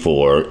been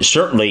before.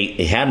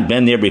 Certainly hadn't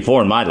been there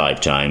before in my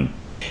lifetime.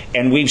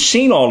 And we've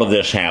seen all of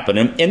this happen.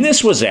 And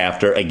this was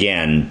after,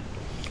 again,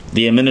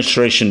 the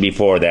administration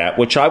before that,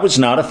 which I was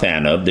not a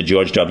fan of, the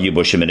George W.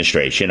 Bush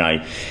administration.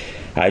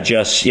 I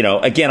just,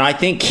 again, I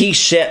think he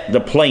set the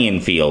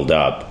playing field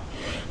up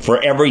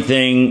for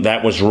everything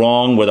that was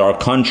wrong with our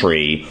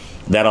country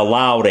that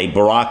allowed a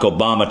Barack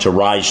Obama to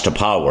rise to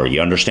power.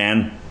 You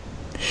understand?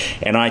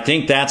 And I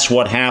think that's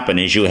what happened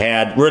is you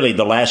had really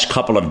the last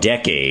couple of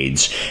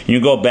decades.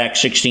 You go back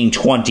 16,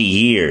 20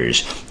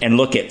 years and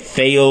look at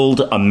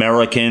failed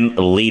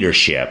American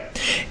leadership.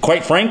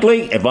 Quite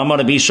frankly, if I'm going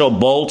to be so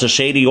bold to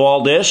say to you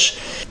all this,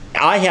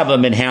 I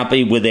haven't been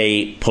happy with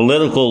a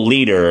political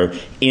leader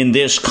in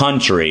this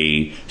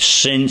country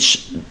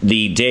since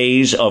the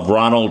days of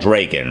Ronald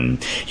Reagan.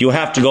 You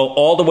have to go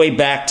all the way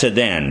back to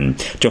then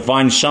to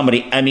find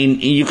somebody. I mean,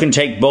 you can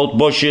take both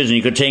Bushes and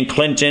you can take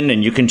Clinton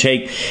and you can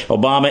take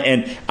Obama,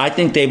 and I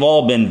think they've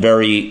all been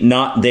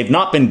they've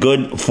not been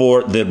good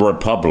for the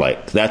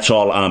Republic. That's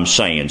all I'm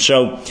saying.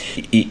 So,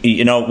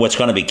 what's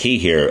going to be key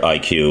here,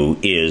 IQ,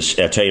 is,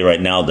 I'll tell you right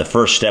now, the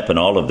first step in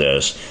all of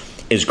this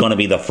is going to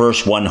be the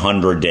first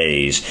 100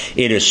 days.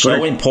 It is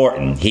so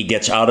important he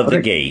gets out of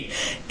the gate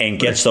and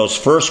gets those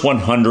first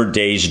 100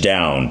 days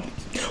down.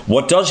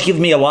 What does give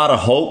me a lot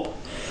of hope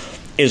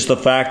is the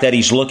fact that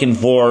he's looking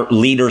for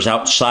leaders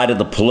outside of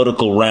the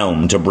political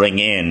realm to bring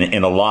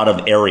in a lot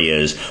of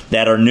areas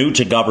that are new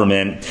to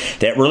government,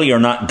 that really are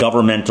not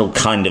governmental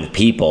kind of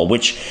people,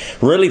 which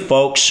really,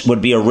 folks,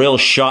 would be a real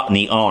shot in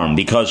the arm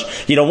because,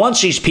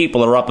 once these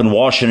people are up in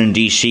Washington,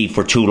 D.C.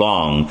 for too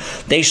long,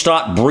 they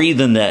start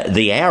breathing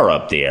the air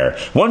up there.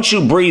 Once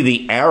you breathe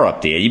the air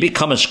up there, you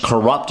become as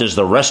corrupt as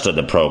the rest of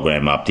the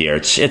program up there.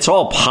 It's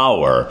all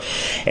power.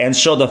 And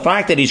so the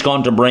fact that he's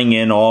going to bring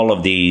in all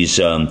of these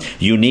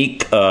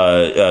unique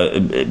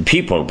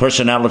people,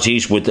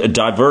 personalities with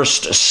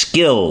diverse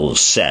skill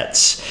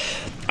sets,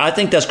 I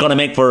think that's going to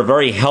make for a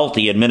very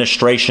healthy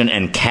administration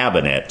and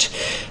cabinet,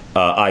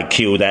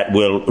 IQ, that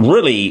will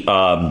really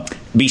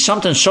be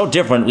something so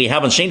different we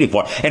haven't seen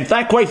before. In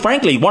fact, quite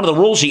frankly, one of the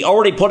rules he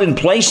already put in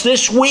place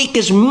this week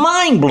is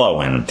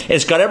mind-blowing.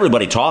 It's got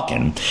everybody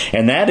talking,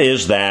 and that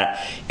is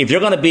that if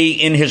you're going to be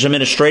in his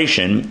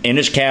administration, in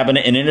his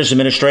cabinet, and in his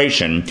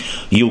administration,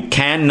 you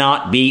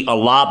cannot be a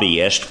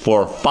lobbyist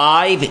for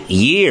 5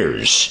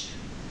 years.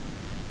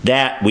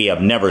 That we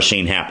have never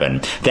seen happen.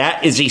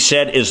 That, as he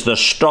said, is the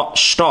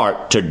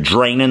start to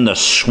draining the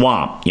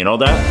swamp. You know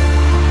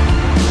that?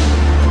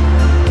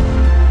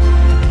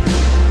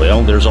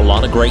 Well, there's a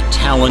lot of great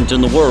talent in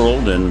the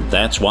world, and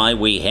that's why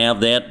we have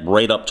that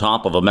right up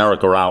top of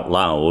America Out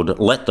Loud.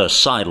 Let the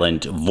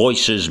silent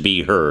voices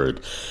be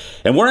heard.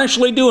 And we're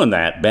actually doing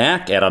that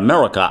back at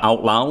America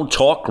Out Loud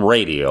Talk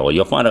Radio.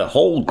 You'll find a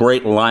whole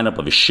great lineup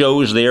of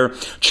shows there.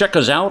 Check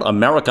us out,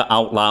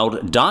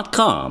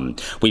 AmericaOutloud.com.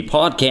 We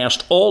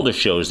podcast all the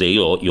shows there.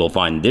 You'll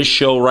find this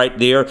show right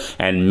there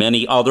and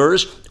many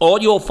others. Or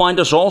you'll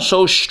find us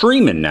also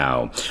streaming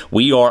now.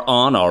 We are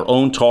on our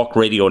own talk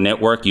radio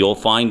network. You'll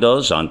find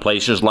us on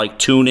places like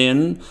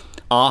TuneIn,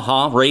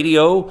 AHA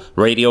Radio,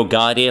 Radio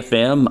Guide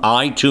FM,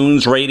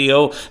 iTunes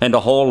Radio, and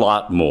a whole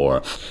lot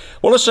more.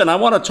 Well, listen, I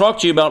want to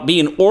talk to you about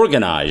being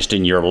organized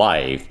in your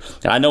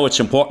life. I know it's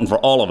important for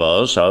all of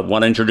us. I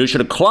want to introduce you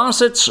to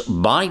Closets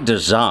by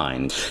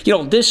Design.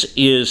 This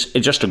is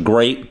just a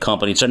great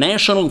company. It's a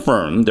national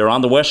firm. They're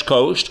on the West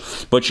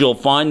Coast, but you'll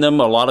find them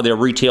a lot of their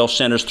retail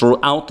centers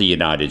throughout the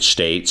United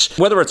States.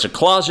 Whether it's a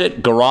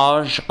closet,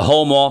 garage,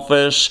 home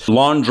office,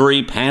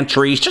 laundry,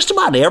 pantries, just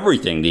about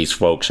everything these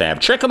folks have.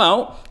 Check them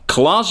out.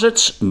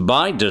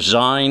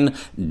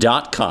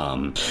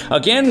 CloSetsByDesign.com.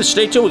 Again,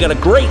 stay tuned. We got a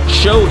great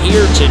show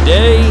here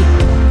today.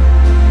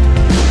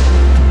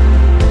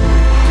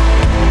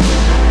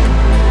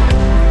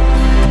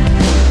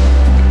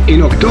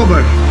 In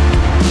October,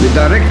 the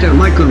director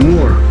Michael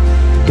Moore,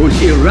 whose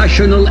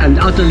irrational and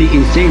utterly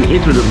insane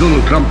hatred of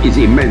Donald Trump is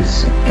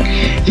immense,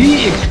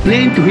 he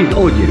explained to his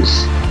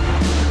audience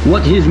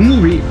what his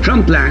movie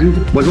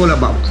Trumpland was all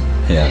about.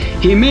 Yeah.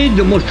 He made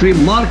the most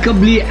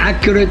remarkably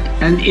accurate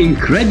and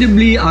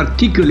incredibly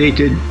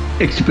articulated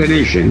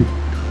explanation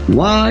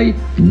why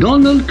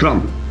Donald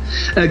Trump,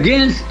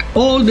 against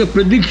all the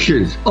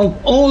predictions of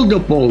all the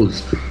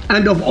polls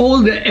and of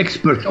all the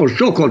experts or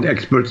so-called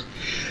experts,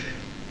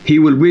 he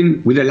will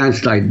win with a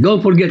landslide.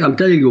 Don't forget, I'm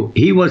telling you,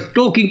 he was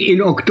talking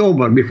in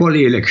October before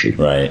the election.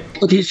 Right.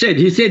 What he said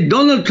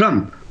Donald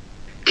Trump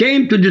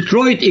came to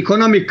Detroit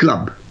Economic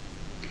Club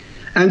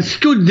and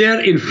stood there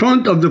in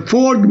front of the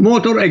Ford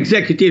Motor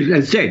executives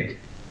and said,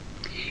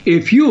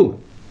 if you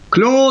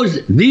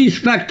close these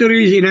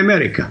factories in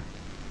America,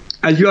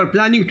 as you are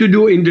planning to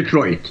do in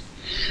Detroit,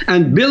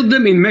 and build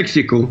them in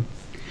Mexico,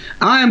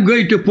 I am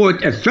going to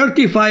put a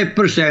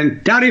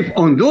 35% tariff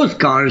on those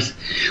cars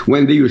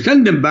when you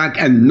send them back,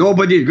 and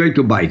nobody is going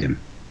to buy them.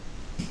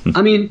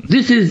 I mean,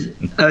 this is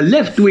a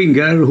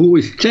left-winger who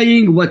is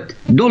saying what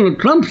Donald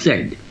Trump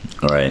said.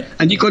 Right.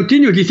 And he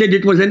continued, he said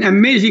it was an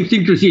amazing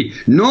thing to see.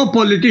 No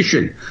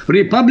politician,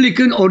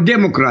 Republican or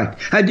Democrat,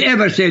 had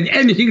ever said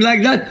anything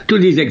like that to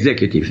these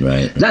executives.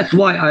 Right. That's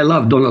why I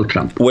love Donald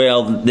Trump.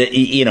 Well,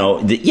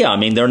 I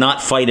mean, they're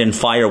not fighting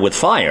fire with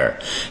fire.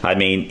 I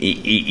mean,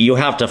 you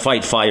have to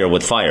fight fire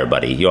with fire,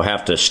 buddy. You'll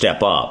have to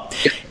step up.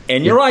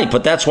 And you're right,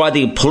 but that's why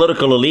the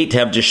political elite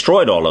have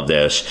destroyed all of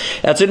this.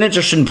 That's an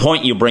interesting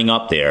point you bring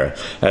up there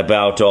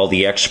about all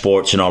the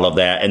exports and all of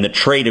that and the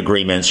trade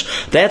agreements.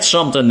 That's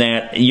something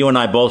that you and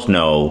I both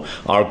know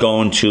are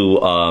going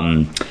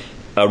to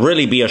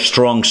really be a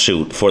strong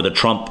suit for the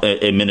Trump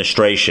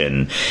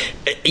administration.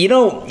 You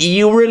know,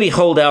 you really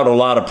hold out a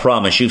lot of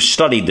promise. You've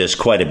studied this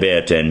quite a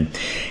bit, and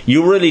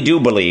you really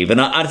do believe,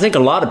 and I think a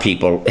lot of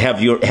people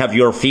have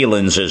your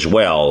feelings as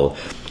well,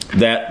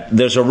 that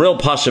there's a real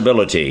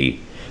possibility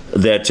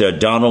that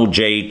Donald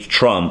J.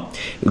 Trump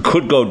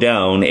could go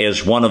down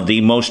as one of the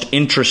most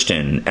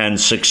interesting and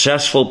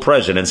successful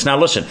presidents. Now,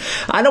 listen,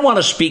 I don't want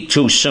to speak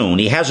too soon.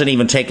 He hasn't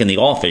even taken the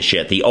office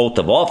yet, the oath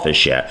of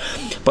office yet.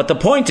 But the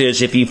point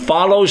is, if he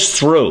follows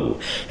through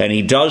and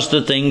he does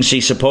the things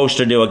he's supposed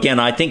to do, again,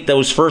 I think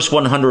those first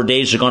 100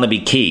 days are going to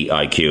be key,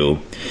 IQ.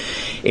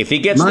 If he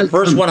gets the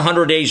first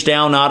 100 days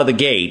down out of the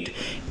gate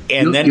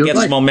and then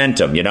gets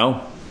momentum, you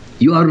know?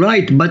 You are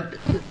right, but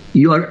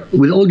you are,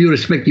 with all due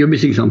respect, you're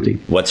missing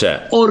something. What's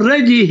that?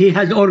 He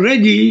has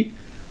already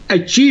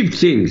achieved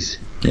things.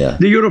 Yeah.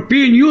 The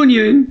European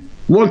Union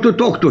wants to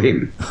talk to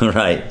him.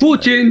 Right.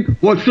 Putin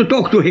wants to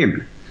talk to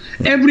him.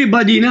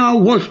 Everybody now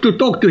wants to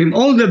talk to him.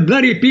 All the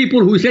very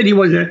people who said he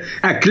was a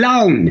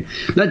clown,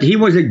 that he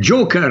was a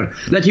joker,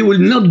 that he will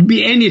not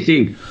be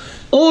anything,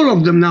 all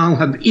of them now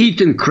have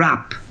eaten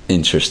crap.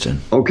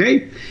 Interesting.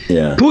 Okay?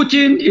 Yeah.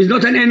 Putin is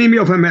not an enemy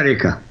of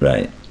America.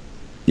 Right.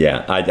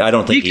 Yeah, I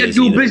don't think he can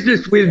do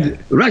business with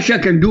Russia,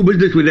 can do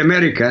business with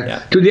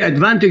America to the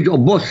advantage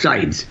of both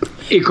sides,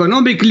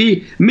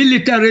 economically,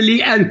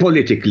 militarily, and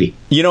politically.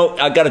 You know,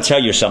 I got to tell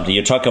you something.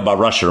 You talk about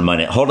Russia a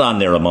minute. Hold on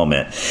there a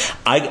moment.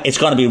 It's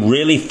going to be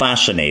really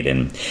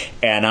fascinating,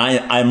 and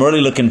I'm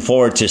really looking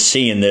forward to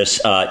seeing this.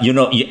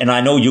 And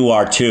I know you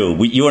are too.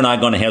 You and I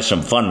are going to have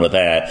some fun with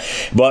that.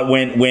 But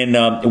when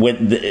the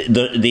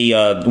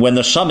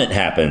summit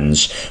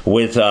happens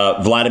with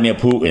Vladimir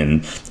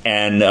Putin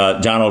and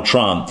Donald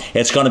Trump,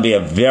 it's going to be a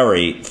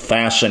very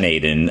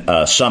fascinating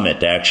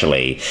summit,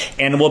 actually,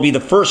 and it will be the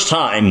first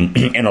time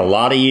in a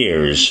lot of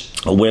years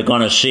we're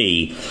going to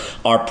see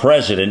our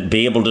president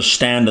be able to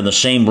stand in the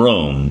same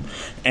room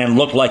and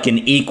look like an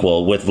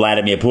equal with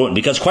Vladimir Putin.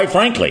 Because quite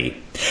frankly,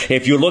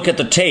 if you look at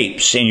the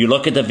tapes and you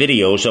look at the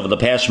videos over the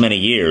past many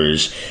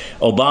years,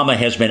 Obama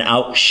has been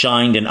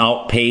outshined and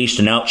outpaced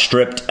and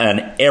outstripped on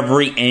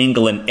every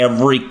angle and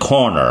every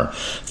corner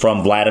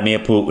from Vladimir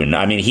Putin.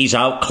 I mean, he's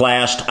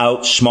outclassed,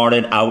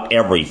 outsmarted, out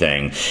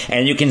everything.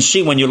 And you can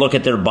see when you look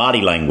at their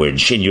body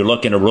language and you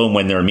look in a room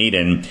when they're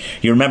meeting.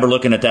 You remember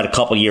looking at that a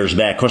couple years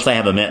back. Of course, they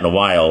haven't met in a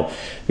while.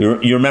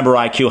 You remember,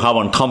 IQ, how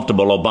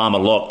uncomfortable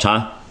Obama looked,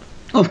 huh?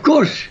 Of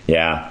course.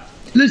 Yeah.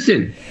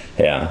 Listen.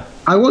 Yeah.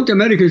 I want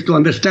Americans to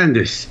understand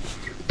this.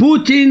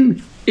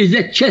 Putin is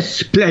a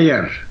chess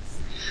player.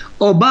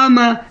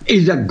 Obama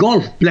is a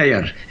golf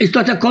player. It's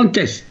not a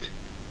contest.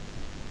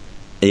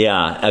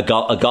 Yeah, a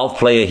golf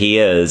player he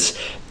is.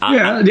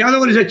 The other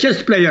one is a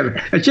chess player.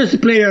 A chess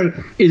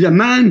player is a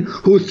man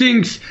who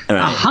thinks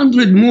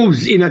 100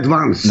 moves in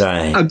advance.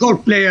 Right. A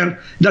golf player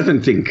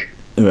doesn't think.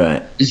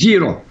 Right.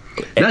 Zero.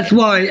 That's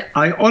why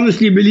I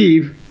honestly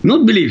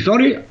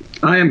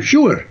I am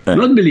sure,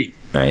 not believe.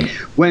 Right.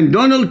 When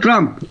Donald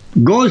Trump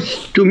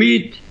goes to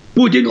meet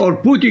Putin or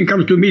Putin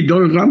comes to meet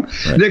Donald Trump,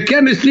 the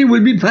chemistry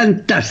will be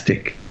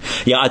fantastic.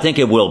 Yeah, I think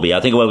it will be.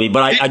 But it will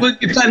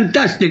be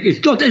fantastic.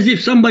 It's not as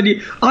if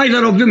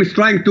either of them is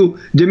trying to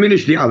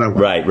diminish the other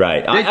one.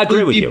 Right. I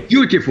agree with you.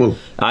 Beautiful.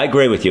 I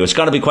agree with you. It's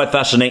going to be quite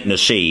fascinating to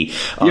see,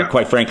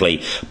 quite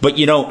frankly. But,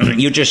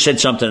 you just said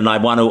something, and I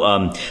want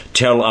to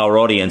tell our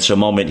audience a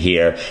moment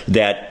here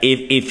that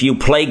if you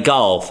play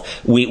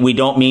golf, we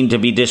don't mean to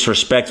be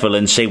disrespectful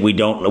and say we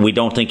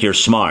don't think you're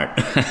smart.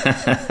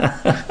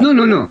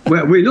 No.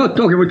 We're not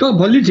talking. We're talking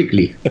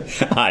politically.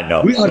 I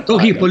know. We are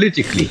talking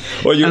politically.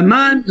 Well, a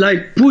man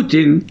like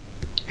Putin,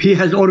 he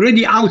has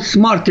already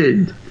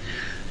outsmarted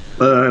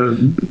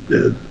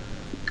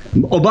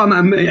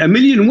Obama a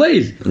million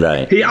ways.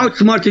 Right. He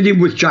outsmarted him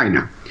with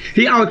China.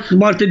 He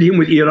outsmarted him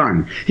with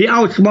Iran. He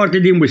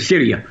outsmarted him with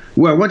Syria.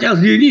 Well, what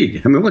else do you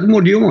need? I mean, what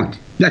more do you want?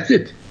 That's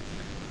it.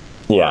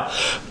 Yeah.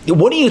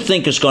 What do you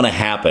think is going to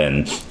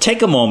happen?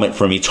 Take a moment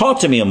for me. Talk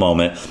to me a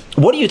moment.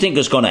 What do you think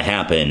is going to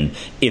happen,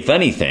 if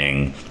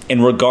anything,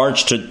 in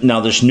regards to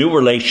now this new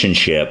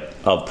relationship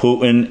of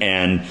Putin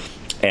and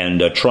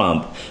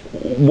Trump?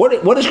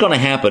 What is going to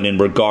happen in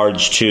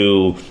regards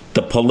to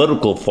the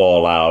political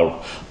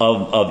fallout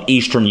of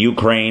eastern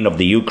Ukraine, of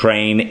the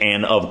Ukraine,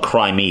 and of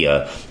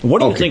Crimea?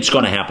 What do you think is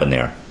going to happen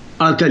there?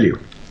 I'll tell you.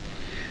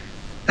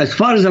 As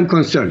far as I'm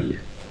concerned,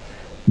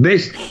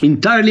 based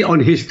entirely on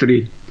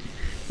history,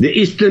 the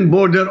eastern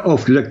border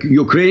of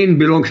Ukraine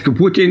belongs to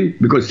Putin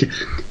because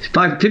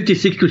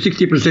 56 to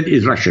 60%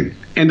 is Russian.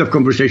 End of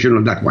conversation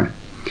on that one.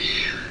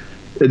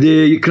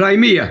 The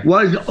Crimea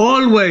was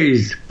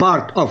always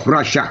part of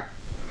Russia.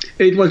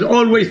 It was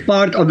always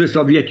part of the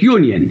Soviet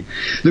Union.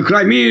 The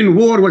Crimean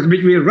War was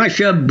between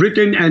Russia,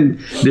 Britain, and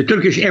the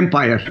Turkish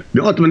Empire,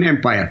 the Ottoman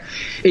Empire.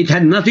 It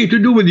had nothing to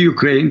do with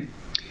Ukraine.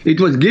 It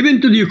was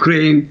given to the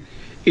Ukraine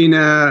in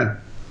a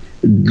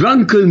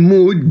drunken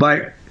mood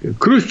by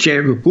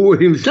Khrushchev, who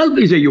himself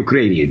is a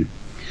Ukrainian.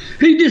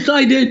 He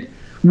decided,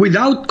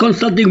 without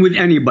consulting with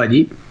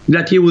anybody,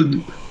 that he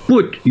would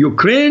put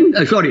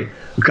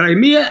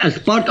Crimea as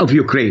part of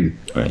Ukraine.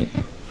 Right.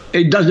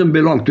 It doesn't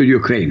belong to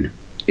Ukraine.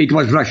 It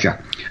was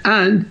Russia.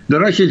 And the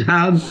Russians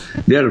have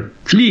their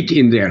fleet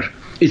in there.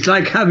 It's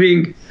like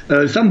having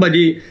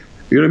somebody,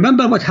 you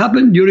remember what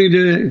happened during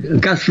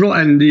the Castro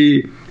and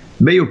the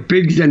Bay of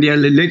Pigs, and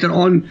later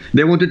on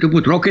they wanted to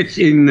put rockets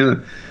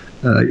in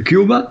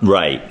Cuba?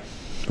 Right.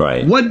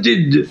 What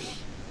did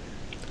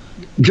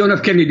John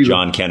F. Kennedy do?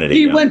 John Kennedy.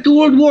 He went to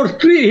World War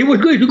III. He was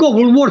going to go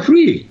World War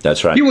III.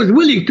 That's right. He was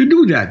willing to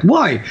do that.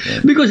 Why?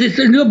 Yeah. Because it's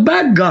in your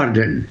back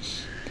garden.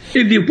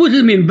 If you put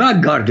them in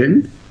back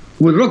garden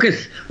with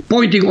rockets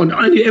pointing on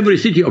every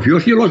city of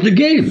yours, you lost the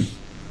game.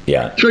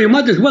 Yeah. So you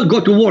might as well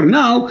go to war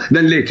now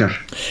than later.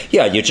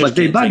 Yeah, you just but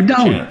they backed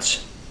down.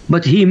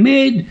 But he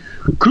made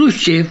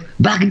Khrushchev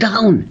back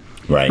down.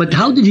 Right. But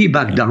how did he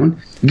back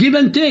down? Give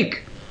and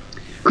take.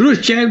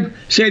 Khrushchev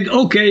said,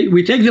 okay,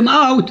 we take them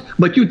out,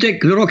 but you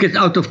take the rockets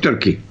out of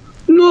Turkey.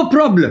 No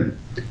problem.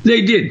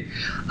 They did.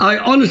 I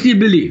honestly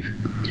believe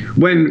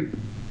when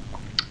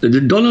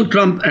Donald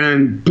Trump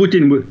and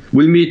Putin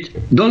will meet,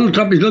 Donald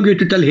Trump is not going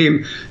to tell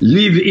him,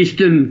 leave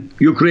eastern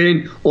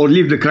Ukraine or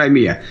leave the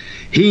Crimea.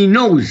 He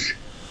knows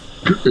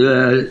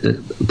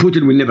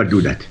Putin will never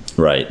do that.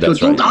 Right. So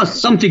don't ask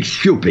something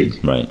stupid.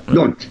 Right.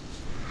 Don't.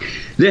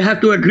 They have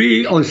to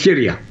agree on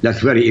Syria. That's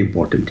very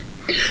important.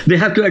 They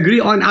have to agree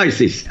on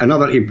ISIS,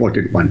 another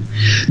important one.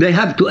 They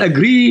have to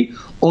agree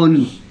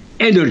on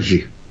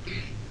energy.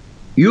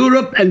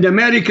 Europe and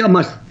America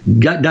must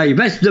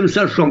divest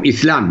themselves from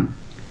Islam.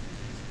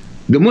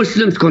 The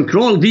Muslims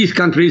control these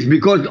countries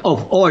because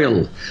of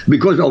oil,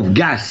 because of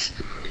gas.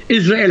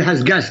 Israel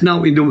has gas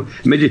now in the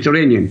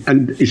Mediterranean,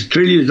 and it's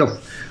trillions of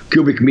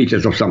cubic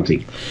meters of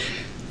something.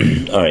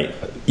 All right.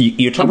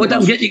 You're talking what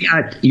I'm getting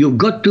at, you've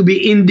got to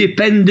be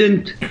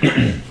independent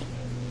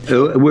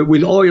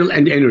with oil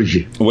and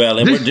energy. Well,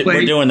 and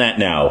we're doing that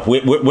now.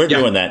 We're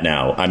doing that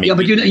now. I mean, yeah,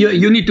 but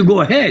you need to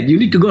go ahead. You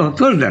need to go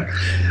further.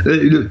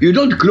 You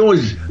don't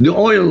close the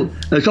oil.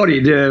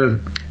 The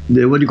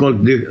what do you call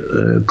it?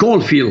 The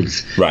coal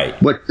fields. Right.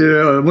 But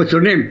what's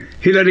her name?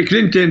 Hillary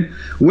Clinton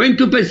went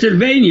to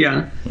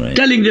Pennsylvania,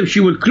 telling them she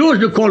would close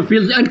the coal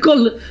fields, and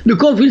the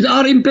coal fields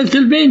are in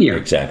Pennsylvania.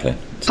 Exactly.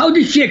 How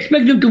did she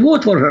expect them to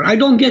vote for her? I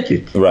don't get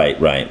it.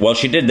 Right. Well,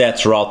 she did that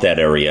throughout that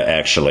area,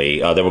 actually.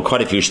 There were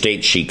quite a few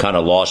states she kind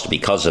of lost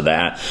because of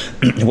that,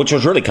 which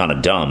was really kind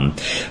of dumb.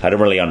 I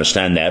don't really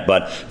understand that.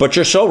 But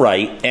you're so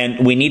right,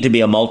 and we need to be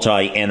a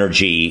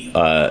multi-energy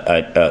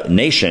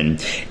nation,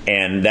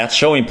 and that's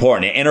so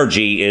important.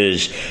 Energy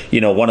is,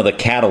 one of the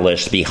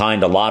catalysts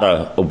behind a lot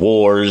of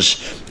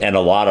wars and a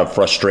lot of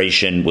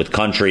frustration with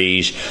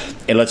countries.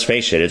 And let's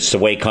face it, it's the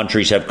way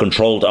countries have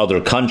controlled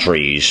other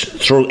countries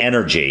through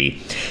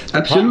energy.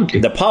 Absolutely.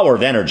 The power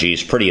of energy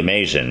is pretty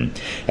amazing,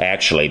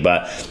 actually.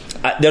 But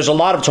there's a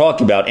lot of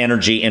talk about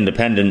energy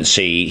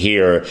independency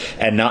here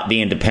and not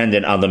being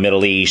dependent on the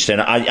Middle East.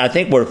 And I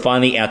think we're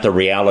finally at the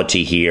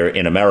reality here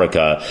in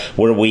America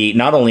where we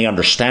not only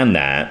understand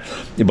that,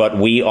 but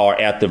we are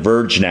at the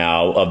verge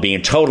now of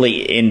being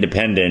totally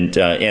independent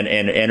and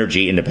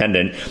energy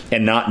independent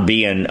and not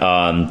being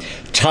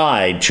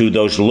tied to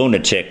those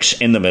lunatics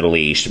in the Middle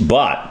East.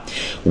 But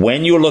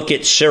when you look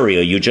at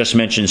Syria, you just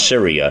mentioned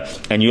Syria,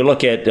 and you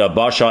look at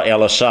Bashar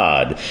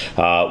al-Assad,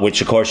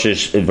 which of course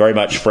is very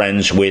much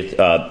friends with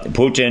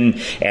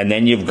Putin, and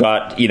then you've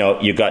got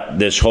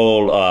this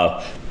whole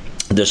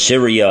the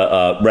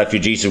Syria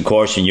refugees, of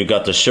course, and you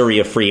got the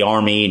Syria Free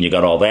Army, and you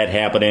got all that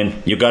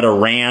happening. You got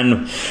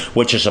Iran,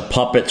 which is a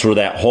puppet through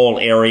that whole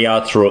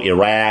area, through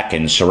Iraq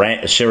and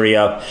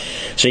Syria.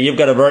 So you've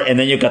got and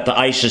then you've got the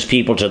ISIS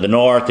people to the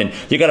north, and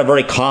you've got a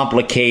very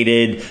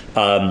complicated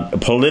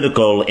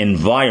political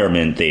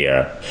environment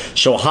there.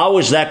 So how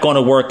is that going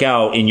to work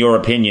out, in your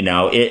opinion?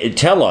 Now,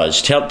 tell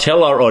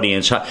our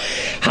audience,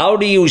 how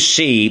do you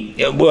see?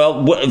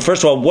 Well,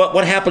 first of all,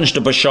 what happens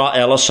to Bashar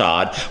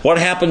al-Assad? What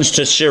happens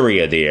to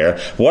Syria there?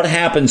 What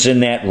happens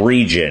in that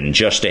region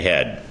just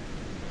ahead?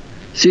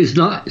 Since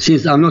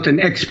I'm not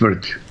an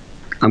expert,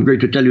 I'm going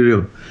to tell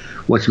you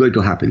what's going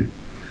to happen.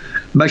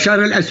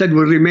 Bashar al-Assad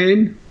will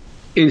remain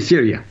in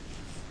Syria.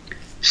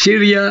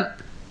 Syria,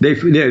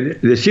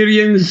 the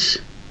Syrians,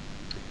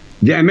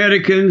 the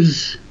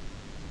Americans,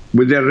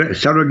 with their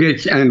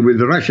surrogates and with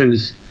the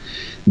Russians,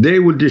 they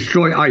will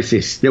destroy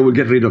ISIS. They will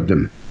get rid of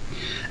them.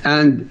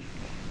 And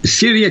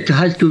Syria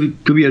has to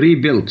be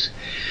rebuilt.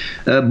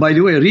 By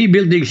the way,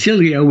 rebuilding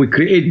Syria will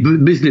create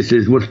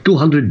businesses worth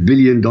 $200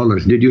 billion.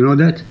 Did you know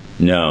that?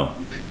 No.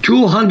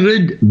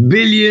 $200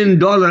 billion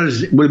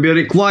will be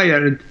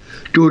required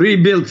to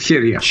rebuild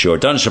Syria. Sure,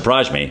 it doesn't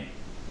surprise me.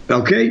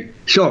 Okay?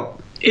 So,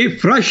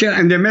 if Russia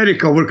and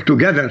America work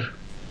together,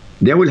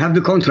 they will have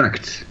the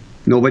contracts.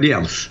 Nobody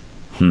else.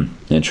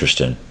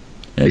 Interesting.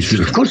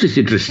 Of course it's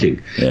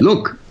interesting. Yeah.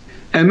 Look,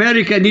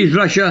 America needs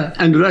Russia,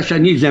 and Russia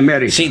needs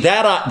America. See,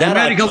 that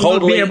America I totally, will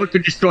not be able to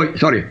destroy.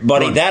 Sorry,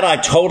 buddy, that I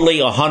totally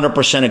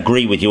 100%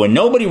 agree with you, and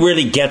nobody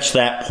really gets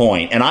that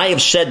point. And I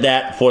have said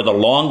that for the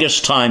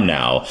longest time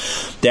now,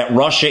 that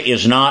Russia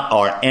is not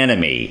our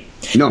enemy.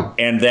 No.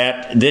 And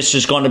that this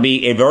is going to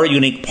be a very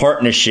unique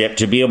partnership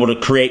to be able to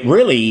create,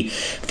 really,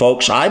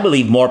 folks, I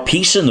believe, more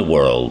peace in the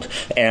world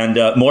and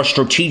more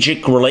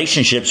strategic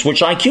relationships, which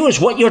IQ is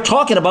what you're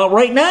talking about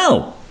right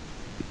now.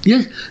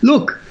 Yes,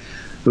 look.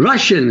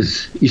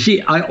 Russians, you see,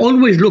 I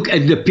always look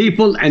at the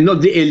people and not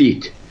the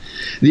elite.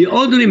 The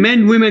ordinary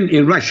men, women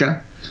in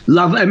Russia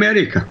love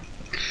America.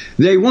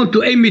 They want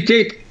to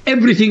imitate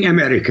everything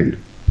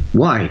American.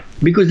 Why?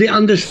 Because they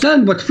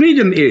understand what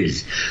freedom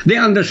is. They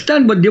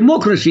understand what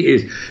democracy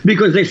is.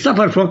 Because they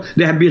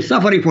have been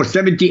suffering for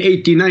 70,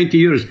 80, 90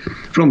 years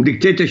from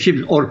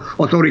dictatorships or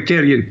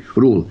authoritarian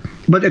rule.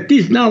 But at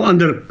least now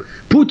under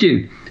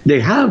Putin, they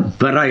have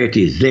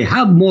varieties. They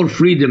have more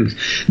freedoms.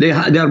 They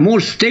are more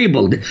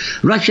stable.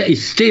 Russia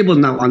is stable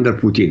now under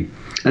Putin.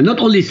 And not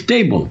only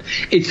stable,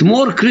 it's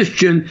more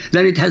Christian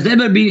than it has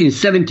ever been in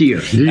 70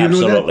 years. Did you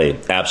know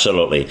that?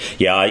 Absolutely.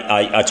 Yeah,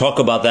 I talk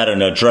about that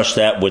and address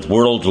that with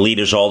world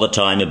leaders all the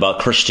time about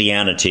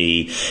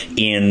Christianity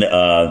in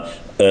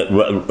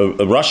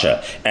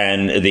Russia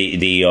and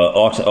the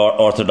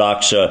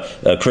Orthodox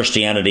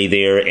Christianity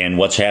there, and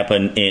what's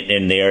happened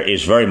in there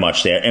is very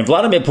much there. And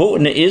Vladimir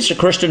Putin is a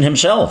Christian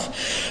himself.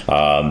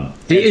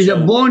 He is a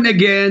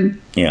born-again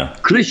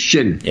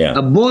Christian,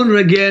 a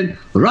born-again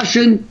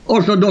Russian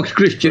Orthodox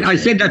Christian. I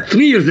said that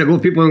 3 years ago.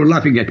 People were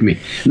laughing at me.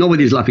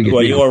 Nobody's laughing at me.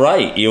 Well, you were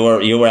right. You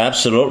were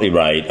absolutely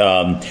right.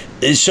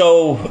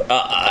 So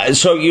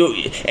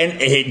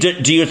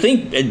do you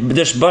think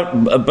this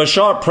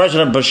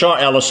President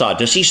Bashar al-Assad,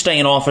 does he stay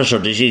in office or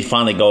does he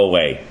finally go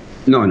away?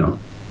 No.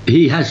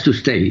 He has to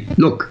stay.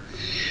 Look,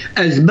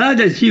 as bad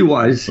as he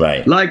was,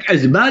 like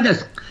as bad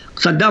as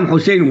Saddam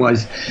Hussein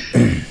was,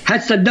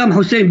 had Saddam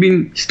Hussein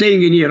been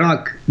staying in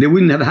Iraq, they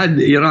wouldn't have had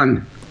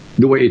Iran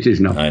the way it is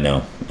now. I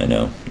know.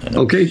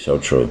 Okay? So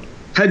true.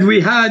 Had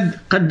we had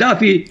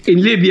Gaddafi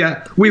in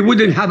Libya, we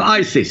wouldn't have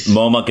ISIS.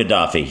 Muammar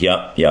Gaddafi,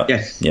 yep.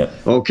 Yes.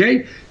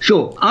 Okay?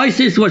 So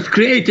ISIS was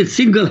created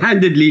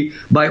single-handedly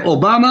by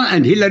Obama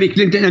and Hillary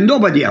Clinton and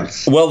nobody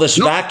else. Well, this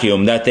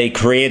vacuum that they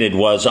created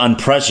was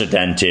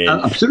unprecedented.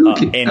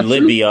 Absolutely.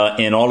 Libya,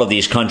 in all of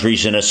these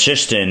countries, in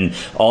assisting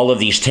all of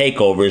these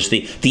takeovers.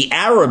 The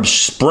Arab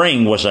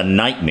Spring was a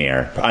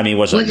nightmare. I mean,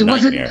 it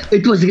nightmare.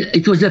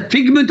 It was a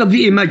figment of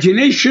the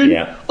imagination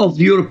of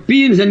the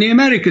Europeans and the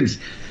Americans.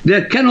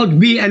 There cannot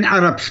be an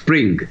Arab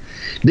Spring.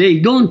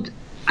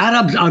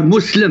 Arabs are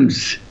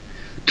Muslims.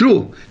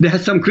 True, they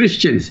have some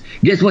Christians.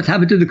 Guess what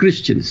happened to the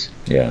Christians?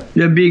 Yeah.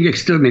 They're being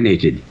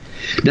exterminated.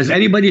 Does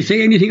anybody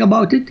say anything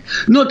about it?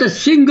 Not a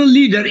single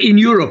leader in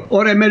Europe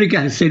or America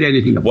has said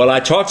anything about it. Well,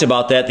 I talked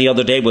about that the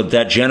other day with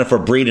that Jennifer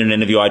Breeden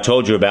interview I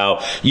told you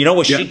about. You know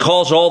what she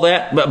calls all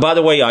that? By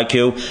the way,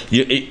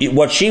 IQ,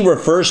 what she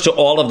refers to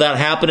all of that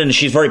happening, and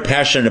she's very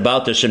passionate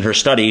about this in her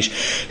studies,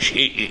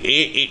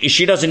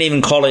 she doesn't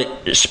even call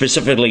it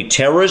specifically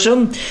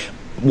terrorism.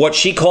 What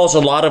she calls a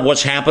lot of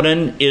what's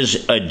happening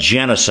is a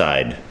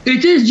genocide.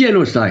 It is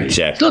genocide.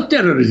 Exactly. It's not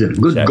terrorism.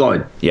 Good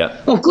God.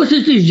 Yeah. Of course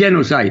it is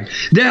genocide.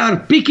 They are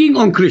picking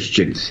on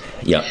Christians.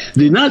 Yeah.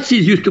 The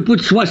Nazis used to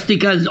put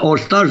swastikas or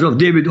stars of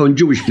David on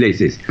Jewish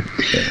places.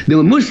 Yeah.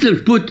 The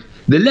Muslims put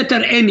the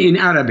letter N in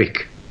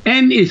Arabic.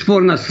 N is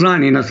for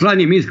Nasrani.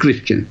 Nasrani means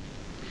Christian.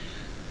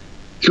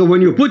 So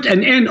when you put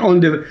an N on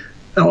the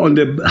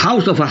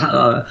house of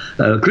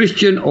a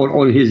Christian or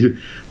on his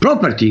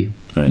property,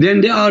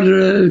 then they are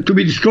to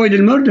be destroyed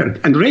and murdered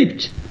and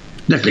raped.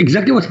 That's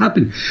exactly what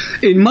happened.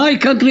 In my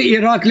country,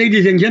 Iraq,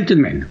 ladies and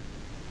gentlemen,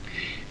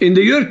 in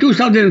the year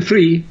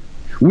 2003,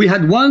 we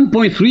had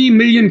 1.3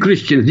 million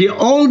Christians, the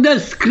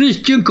oldest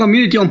Christian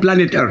community on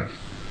planet Earth.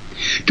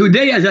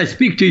 Today, as I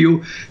speak to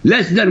you,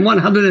 less than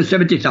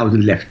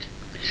 170,000 left.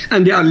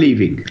 And they are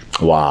leaving.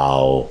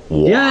 Wow.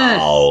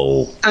 Yes.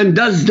 And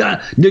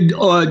did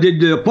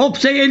the Pope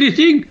say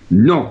anything?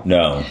 No.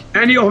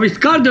 Any of his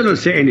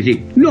cardinals say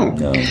anything? No.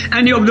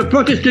 Any of the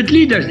Protestant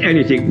leaders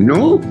anything?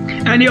 No.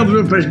 Any of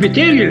the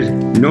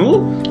Presbyterians?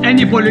 No.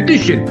 Any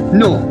politician?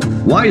 No.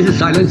 Why is the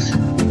silence?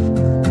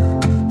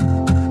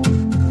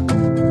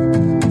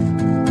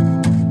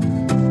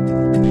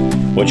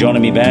 Well,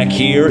 joining me back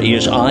here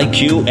is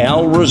IQ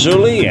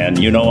Al-Rassooli, and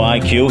you know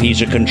IQ,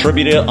 he's a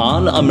contributor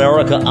on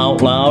America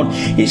Out Loud.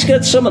 He's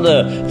got some of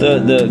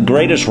the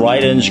greatest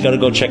write-ins. You got to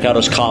go check out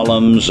his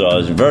columns.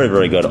 He's a very,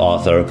 very good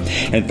author.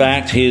 In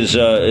fact, his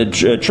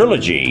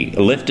trilogy,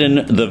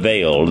 Lifting the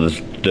Veil,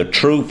 The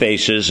True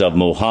Faces of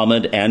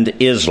Muhammad and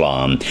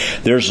Islam.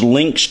 There's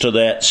links to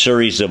that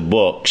series of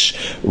books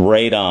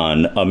right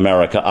on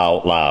America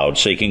Out Loud,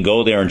 so you can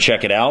go there and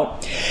check it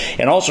out.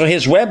 And also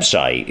his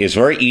website is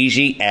very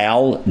easy,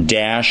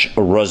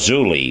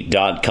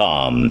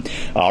 al-razzouli.com.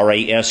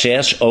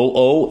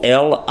 RASSOOLI.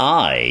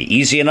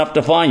 Easy enough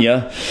to find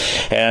you.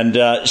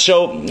 And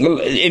so,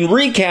 in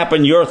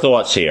recapping your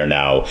thoughts here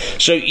now,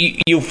 so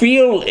you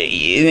feel,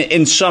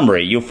 in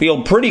summary, you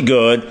feel pretty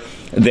good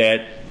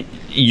that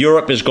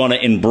Europe is going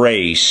to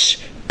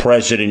embrace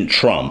President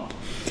Trump.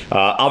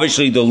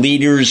 Obviously, the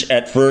leaders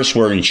at first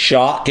were in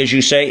shock, as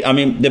you say. I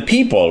mean, the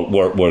people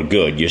were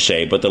good, you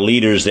say, but the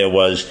leaders, there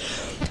was,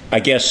 I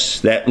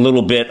guess, that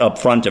little bit up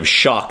front of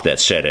shock that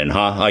set in,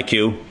 huh,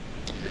 IQ?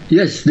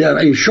 Yes, they are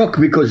in shock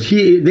because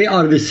they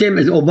are the same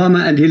as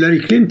Obama and Hillary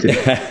Clinton.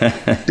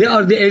 They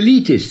are the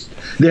elitists.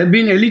 They have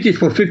been elitists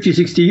for 50,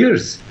 60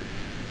 years.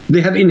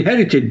 They have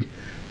inherited.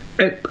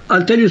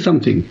 I'll tell you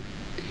something,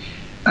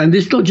 and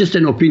it's not just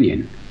an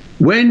opinion.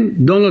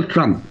 When Donald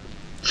Trump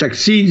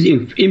succeeds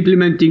in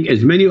implementing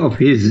as many of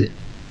his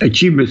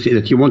achievements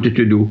that he wanted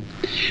to do,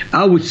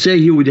 I would say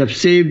he would have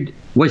saved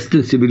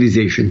Western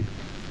civilization,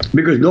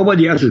 because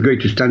nobody else is going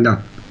to stand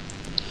up.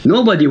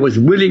 Nobody was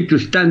willing to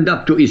stand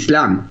up to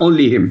Islam,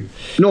 only him.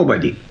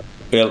 Nobody.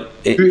 Well,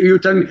 you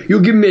tell me, you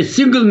give me a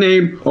single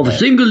name of a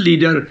single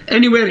leader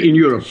anywhere in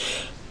Europe.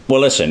 Well,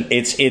 listen,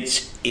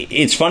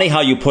 it's funny how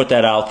you put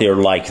that out there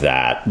like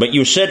that. But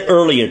you said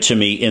earlier to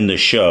me in the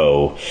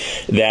show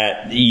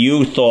that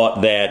you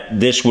thought that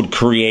this would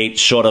create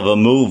sort of a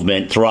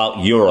movement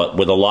throughout Europe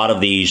with a lot of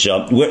these.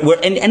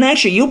 And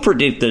actually, you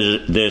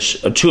predicted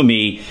this to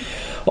me.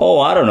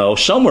 Oh, I don't know,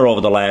 somewhere over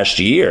the last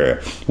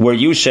year, where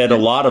you said a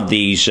lot of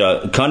these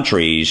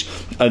countries,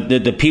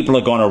 the people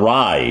are going to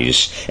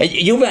rise.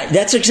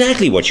 That's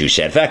exactly what you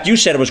said. In fact, you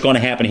said it was going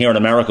to happen here in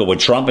America with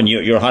Trump, and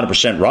you're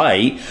 100%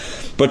 right.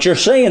 But you're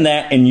saying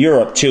that in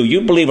Europe too.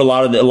 You believe a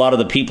lot of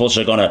the peoples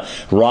are going to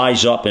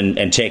rise up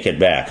and take it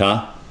back,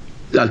 huh?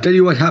 I'll tell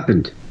you what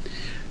happened.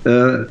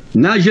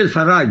 Nigel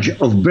Farage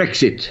of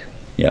Brexit,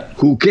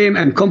 who came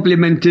and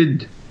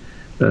complimented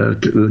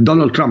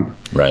Donald Trump.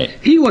 Right.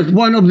 He was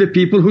one of the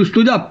people who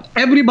stood up.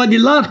 Everybody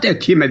laughed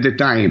at him at the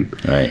time.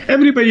 Right.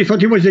 Everybody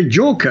thought he was a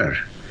joker.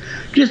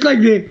 Just like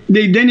they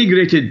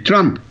denigrated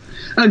Trump.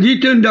 And he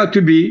turned out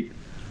to be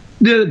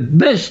the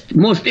best,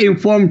 most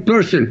informed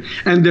person.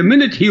 And the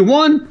minute he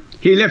won,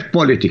 he left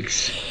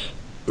politics.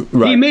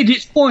 Right. He made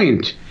his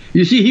point.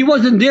 You see, he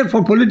wasn't there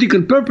for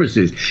political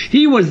purposes.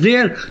 He was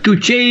there to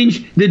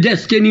change the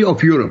destiny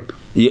of Europe.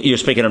 You're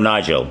speaking of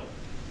Nigel.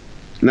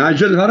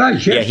 Nigel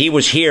Farage, yes. Yeah, he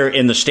was here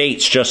in the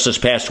States just this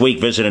past week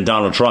visiting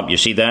Donald Trump. You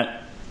see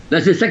that?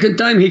 That's the second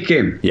time he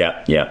came.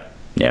 Yeah.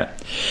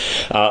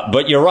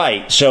 But you're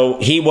right. So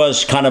he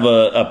was kind of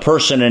a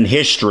person in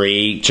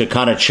history to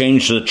kind of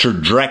change the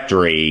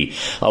trajectory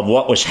of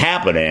what was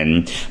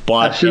happening.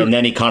 But and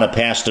then he kind of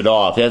passed it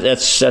off.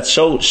 That's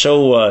so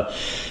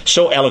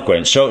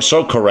eloquent,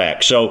 so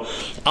correct. So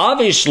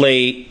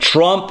obviously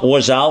Trump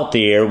was out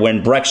there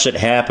when Brexit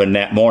happened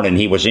that morning.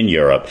 He was in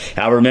Europe.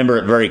 I remember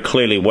it very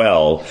clearly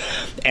well.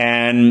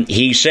 And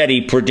he said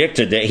he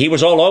predicted that he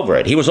was all over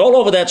it. He was all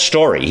over that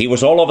story. He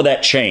was all over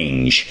that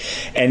change.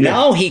 And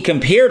now he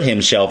compared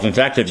himself. In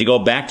fact, if you go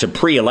back to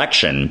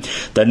pre-election,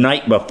 the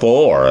night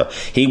before,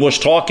 he was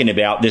talking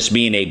about this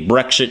being a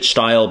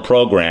Brexit-style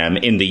program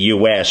in the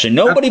U.S. And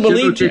nobody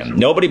believed him.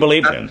 Nobody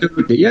believed him.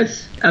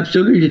 Yes,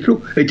 absolutely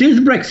true. It is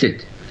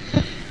Brexit,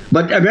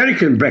 but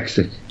American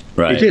Brexit.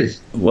 Right. It is.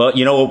 Well,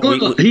 you know,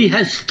 he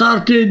has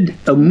started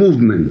a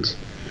movement.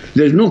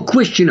 There's no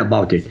question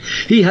about it.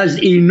 He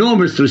has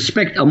enormous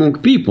respect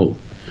among people,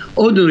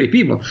 ordinary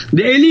people.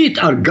 The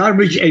elite are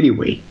garbage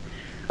anyway.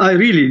 Can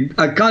you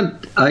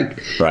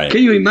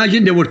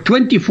imagine there were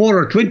 24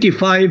 or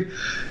 25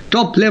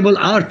 top-level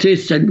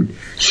artists and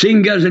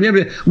singers and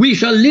everything. We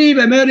shall leave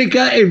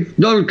America if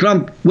Donald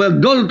Trump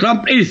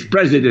is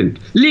president.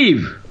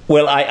 Leave.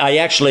 Well, I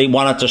actually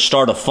wanted to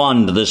start a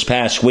fund this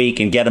past week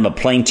and get him a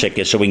plane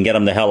ticket so we can get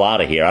him the hell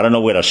out of here. I don't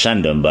know where to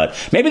send him, but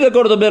maybe they'll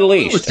go to the Middle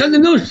East. Send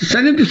him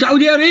to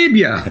Saudi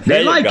Arabia.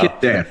 They like it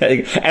there.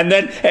 And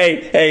then,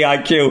 hey,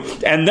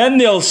 IQ, and then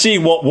they'll see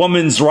what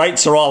women's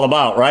rights are all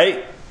about,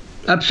 right?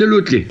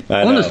 Absolutely.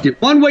 Honestly,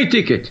 one-way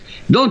ticket.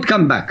 Don't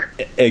come back.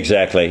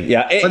 Exactly.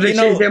 Yeah. But they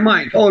change their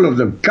mind, all of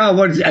them.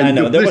 Cowards. And I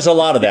know. There was a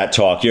lot of that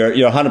talk. You're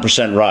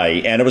 100%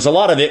 right. And a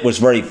lot of it was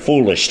very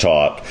foolish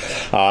talk.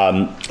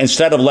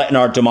 Instead of letting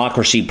our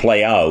democracy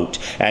play out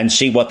and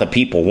see what the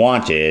people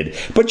wanted.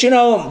 But,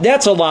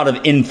 that's a lot of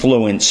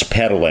influence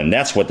peddling.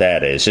 That's what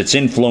that is. It's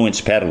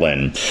influence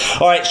peddling.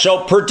 All right.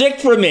 So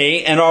predict for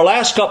me in our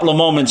last couple of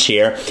moments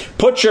here.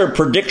 Put your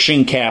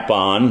prediction cap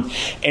on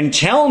and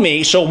tell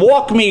me. So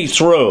walk me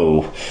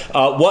through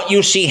what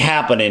you see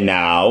happening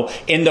now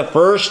in the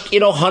first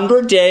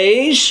 100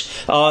 days,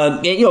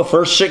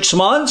 first 6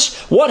 months.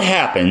 What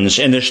happens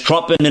in this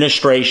Trump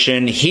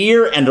administration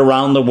here and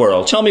around the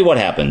world? Tell me what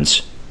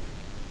happens.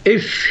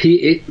 If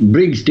he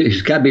brings to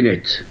his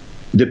cabinet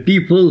the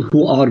people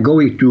who are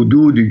going to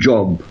do the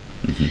job,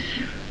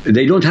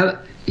 they don't have.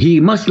 he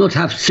must not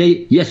have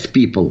say yes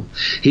people.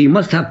 He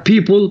must have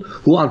people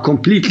who are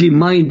completely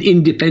mind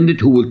independent,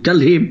 who will tell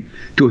him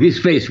to his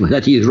face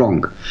that he is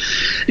wrong.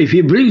 If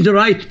he brings the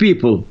right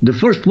people, the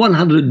first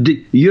 100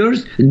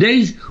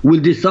 days will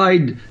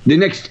decide the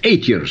next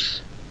 8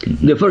 years.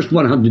 The first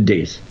 100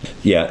 days.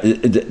 Yeah,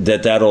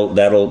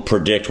 that'll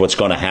predict what's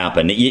going to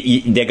happen.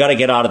 They got to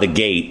get out of the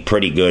gate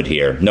pretty good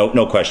here.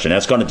 No question.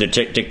 That's going to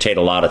dictate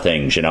a lot of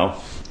things, you know.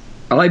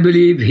 I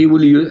believe he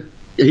will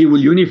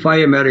unify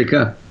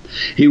America.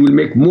 He will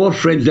make more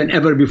friends than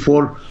ever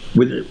before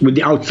with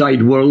the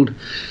outside world.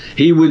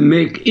 He will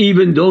make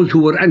even those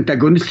who were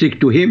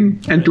antagonistic to him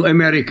and to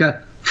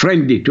America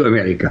friendly to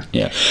America.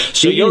 Yeah.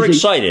 So you're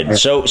excited.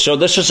 So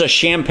this is a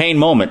champagne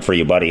moment for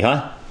you, buddy,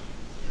 huh?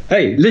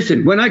 Hey,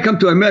 listen, when I come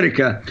to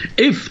America,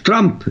 if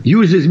Trump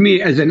uses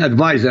me as an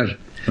advisor,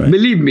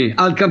 believe me,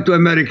 I'll come to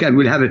America and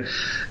we'll have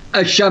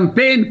a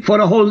champagne for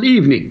a whole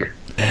evening.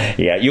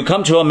 Yeah, you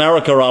come to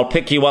America, I'll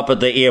pick you up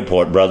at the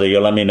airport, brother. You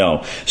let me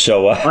know.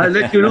 So I'll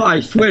let you know. I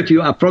swear to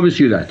you. I promise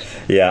you that.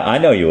 Yeah, I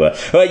know you will.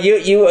 But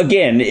you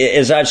again,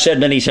 as I've said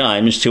many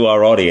times to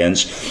our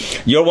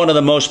audience, you're one of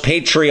the most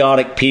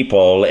patriotic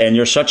people, and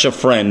you're such a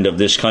friend of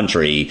this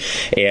country,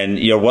 and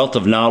your wealth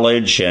of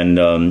knowledge and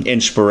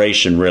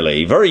inspiration,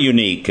 really very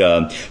unique.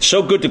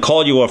 So good to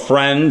call you a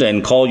friend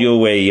and call you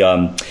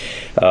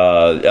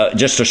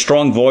just a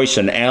strong voice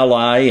and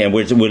ally, and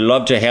we'd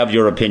love to have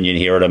your opinion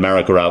here at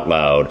America Out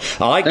Loud.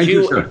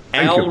 IQ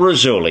Al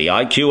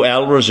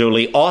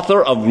Rassouli,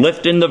 author of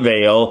Lifting the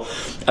Veil.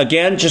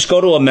 Again, just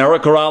go to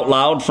America Out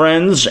Loud,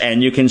 friends,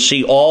 and you can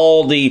see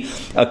all the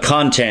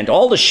content,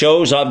 all the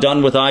shows I've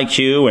done with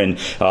IQ, and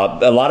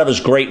a lot of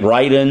his great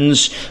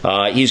write-ins.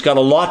 He's got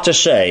a lot to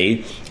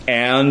say.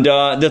 And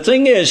the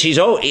thing is,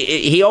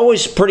 he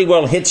always pretty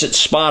well hits it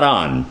spot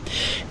on.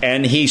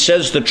 And he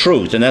says the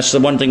truth. And that's the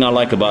one thing I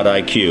like about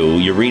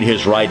IQ. You read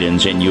his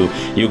write-ins and you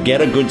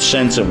get a good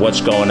sense of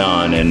what's going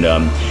on.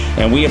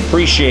 And we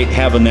appreciate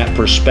having that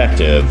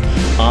perspective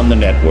on the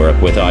network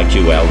with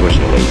IQ Al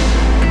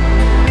Rassouli.